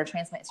back burner.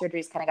 Transplant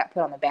surgeries kind of got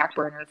put on the back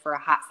burner for a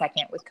hot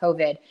second with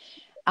COVID.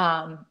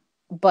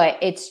 But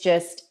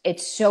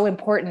it's so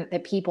important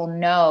that people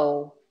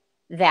know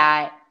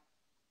that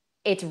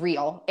it's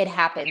real. It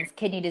happens.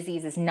 Kidney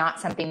disease is not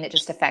something that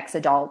just affects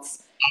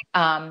adults.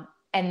 And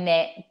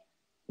that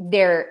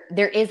there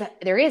is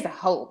a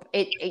hope.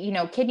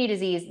 Kidney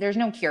disease, there's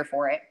no cure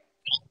for it.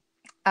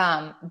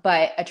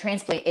 But a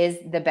transplant is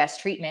the best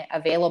treatment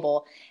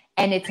available,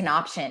 and it's an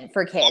option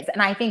for kids.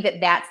 And I think that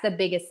that's the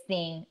biggest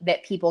thing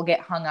that people get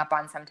hung up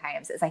on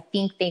sometimes, is I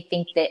think they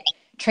think that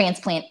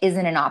transplant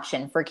isn't an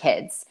option for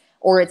kids,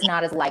 or it's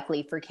not as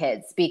likely for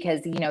kids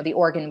because, the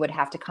organ would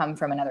have to come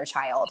from another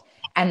child.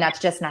 And that's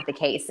just not the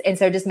case. And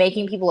so just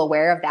making people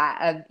aware of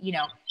that,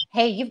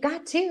 hey, you've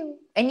got two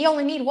and you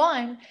only need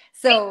one.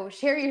 So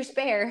share your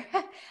spare,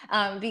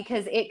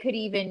 because it could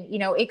even,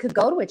 it could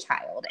go to a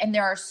child. And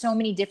there are so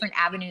many different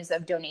avenues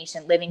of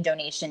donation, living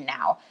donation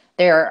now.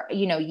 There,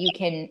 you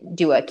can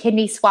do a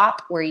kidney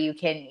swap where you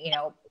can,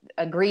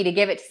 agree to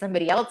give it to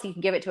somebody else. You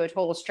can give it to a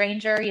total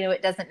stranger.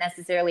 It doesn't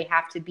necessarily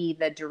have to be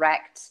the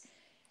direct,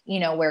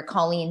 where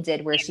Colleen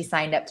did, where she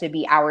signed up to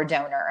be our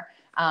donor.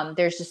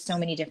 There's just so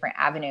many different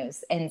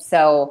avenues. And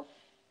so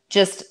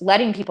just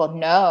letting people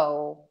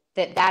know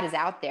that is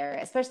out there,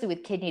 especially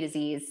with kidney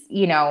disease,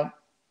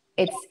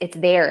 it's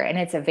there and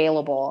it's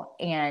available.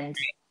 And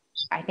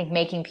I think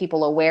making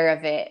people aware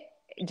of it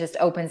just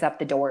opens up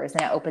the doors,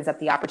 and it opens up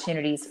the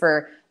opportunities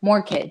for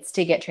more kids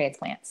to get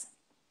transplants.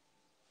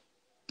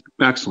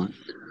 Excellent.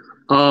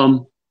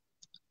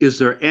 Is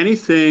there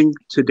anything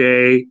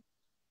today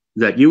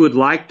that you would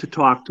like to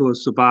talk to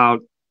us about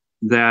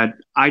that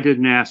I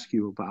didn't ask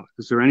you about?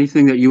 Is there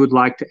anything that you would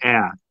like to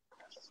add?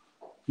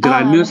 Did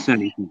I miss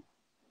anything?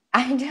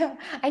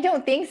 I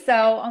don't think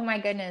so. Oh my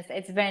goodness.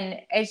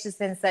 It's just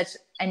been such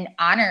an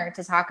honor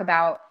to talk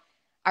about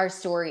our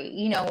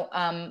story.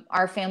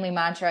 Our family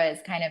mantra is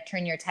kind of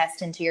turn your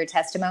test into your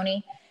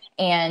testimony,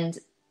 and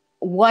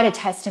what a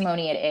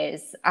testimony it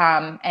is.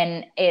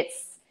 And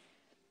it's,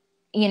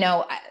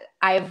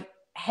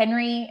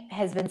 Henry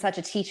has been such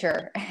a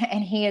teacher,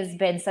 and he has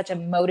been such a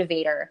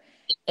motivator.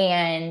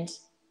 And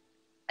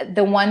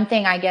the one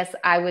thing I guess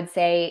I would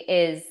say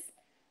is,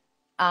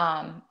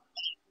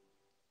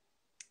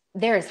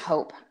 there is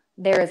hope.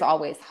 There is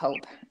always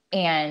hope.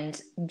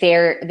 And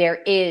there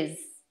is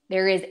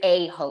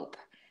a hope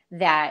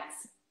that,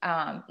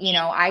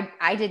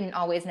 I didn't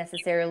always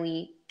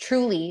necessarily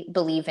truly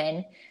believe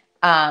in.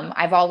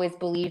 I've always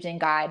believed in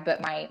God,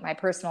 but my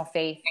personal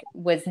faith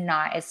was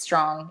not as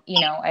strong,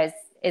 as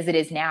it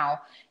is now.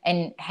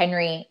 And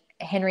Henry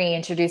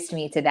introduced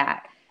me to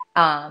that.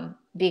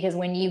 Because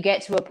when you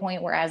get to a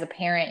point where as a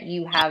parent,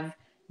 you have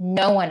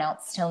no one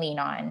else to lean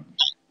on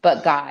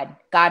but God.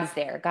 God is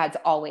there. God's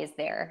always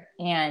there.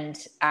 And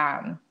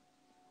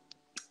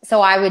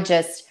so I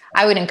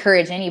would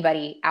encourage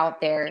anybody out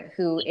there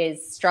who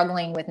is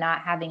struggling with not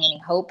having any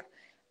hope,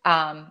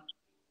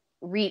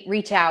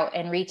 reach out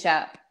and reach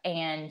up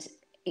and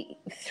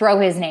throw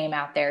his name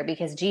out there,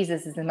 because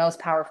Jesus is the most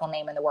powerful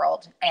name in the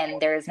world,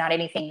 and there is not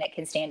anything that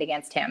can stand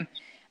against him.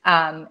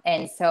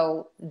 And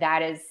so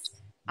that is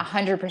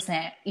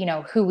 100%,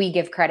 who we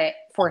give credit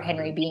for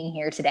Henry being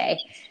here today.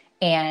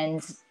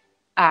 And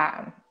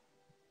I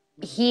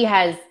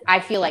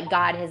feel like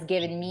God has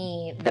given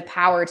me the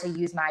power to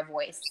use my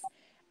voice.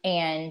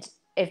 And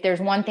if there's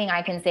one thing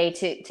I can say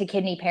to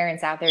kidney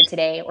parents out there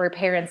today, or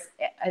parents,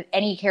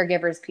 any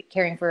caregivers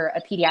caring for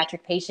a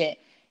pediatric patient,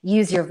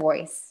 use your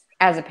voice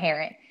as a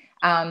parent.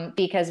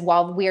 Because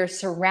while we're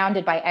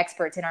surrounded by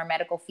experts in our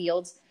medical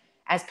fields,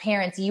 as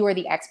parents, you are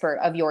the expert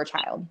of your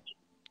child.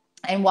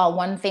 And while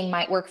one thing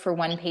might work for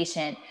one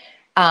patient,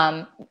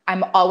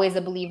 I'm always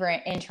a believer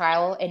in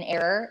trial and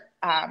error.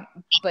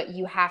 But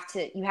you have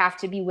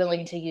to be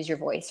willing to use your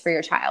voice for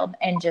your child,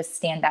 and just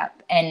stand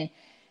up and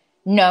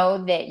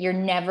know that you're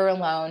never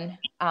alone.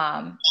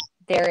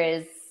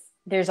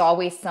 There's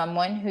always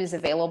someone who's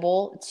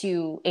available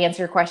to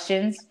answer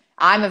questions.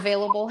 I'm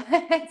available.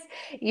 I'm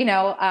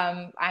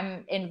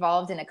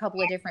involved in a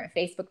couple of different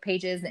Facebook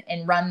pages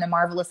and run the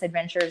Marvelous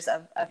Adventures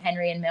of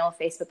Henry and Mill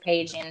Facebook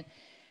page. And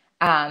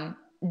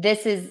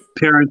this is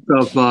Parents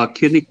of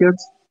kidney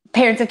kids?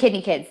 Parents of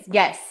Kidney Kids,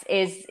 yes,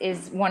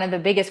 is one of the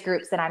biggest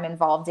groups that I'm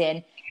involved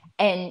in.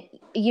 And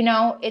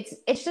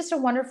it's just a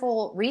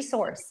wonderful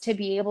resource to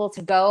be able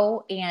to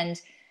go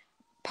and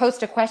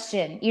post a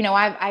question.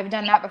 I've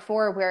done that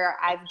before where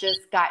I've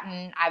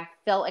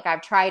felt like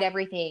I've tried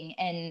everything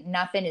and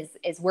nothing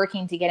is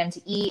working to get them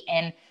to eat.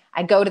 And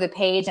I go to the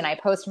page and I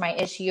post my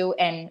issue,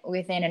 and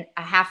within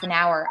a half an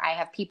hour, I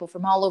have people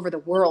from all over the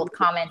world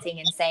commenting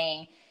and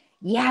saying,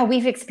 yeah,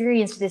 we've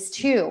experienced this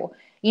too.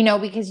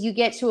 Because you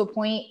get to a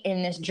point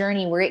in this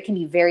journey where it can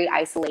be very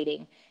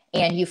isolating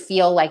and you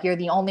feel like you're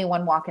the only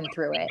one walking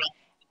through it.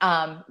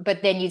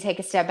 But then you take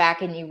a step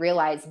back and you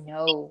realize,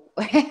 no,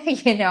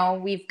 there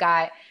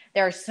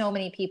are so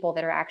many people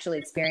that are actually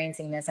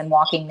experiencing this and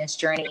walking this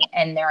journey.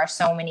 And there are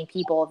so many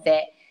people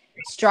that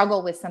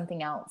struggle with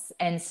something else.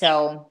 And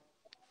so,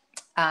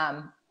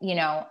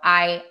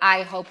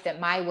 I hope that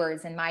my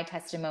words and my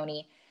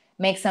testimony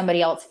make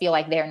somebody else feel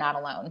like they're not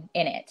alone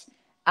in it.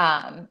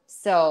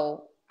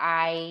 So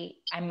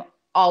I'm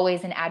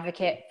always an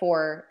advocate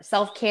for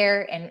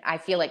self-care. And I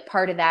feel like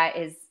part of that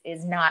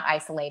is not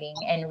isolating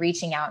and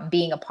reaching out and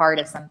being a part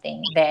of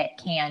something that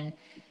can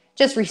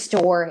just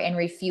restore and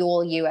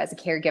refuel you as a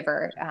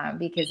caregiver,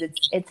 because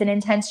it's an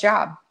intense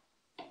job.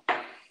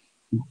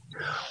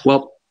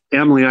 Well,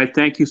 Emily, I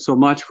thank you so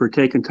much for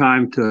taking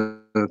time to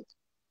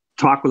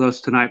talk with us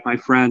tonight, my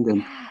friend.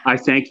 And I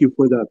thank you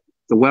for the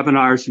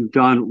webinars you've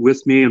done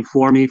with me and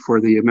for me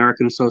for the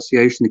American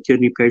Association of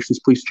Kidney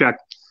Patients. Please check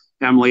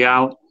Emily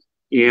out.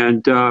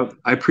 And I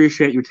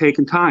appreciate you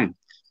taking time.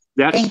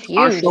 That's Thank you,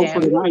 our show Jim.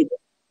 for tonight.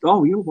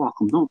 Oh, you're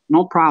welcome.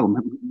 No problem.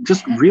 I'm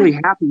just really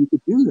happy you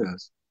could do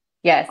this.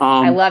 Yes,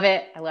 I love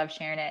it. I love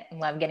sharing it and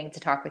love getting to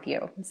talk with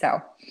you.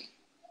 So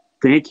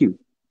thank you.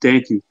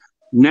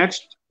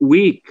 Next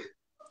week,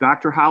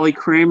 Dr. Holly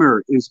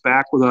Kramer is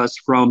back with us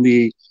from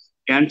the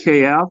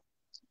NKF.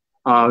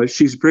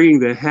 She's bringing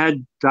the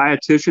head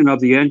dietitian of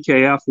the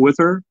NKF with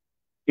her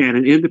and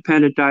an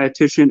independent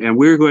dietitian, and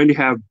we're going to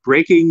have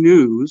breaking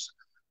news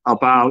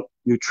about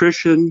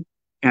nutrition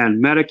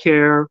and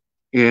Medicare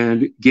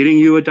and getting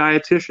you a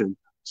dietitian.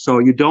 So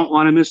you don't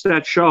want to miss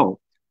that show.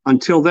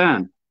 Until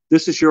then,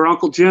 this is your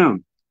Uncle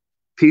Jim.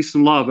 Peace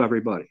and love,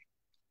 everybody.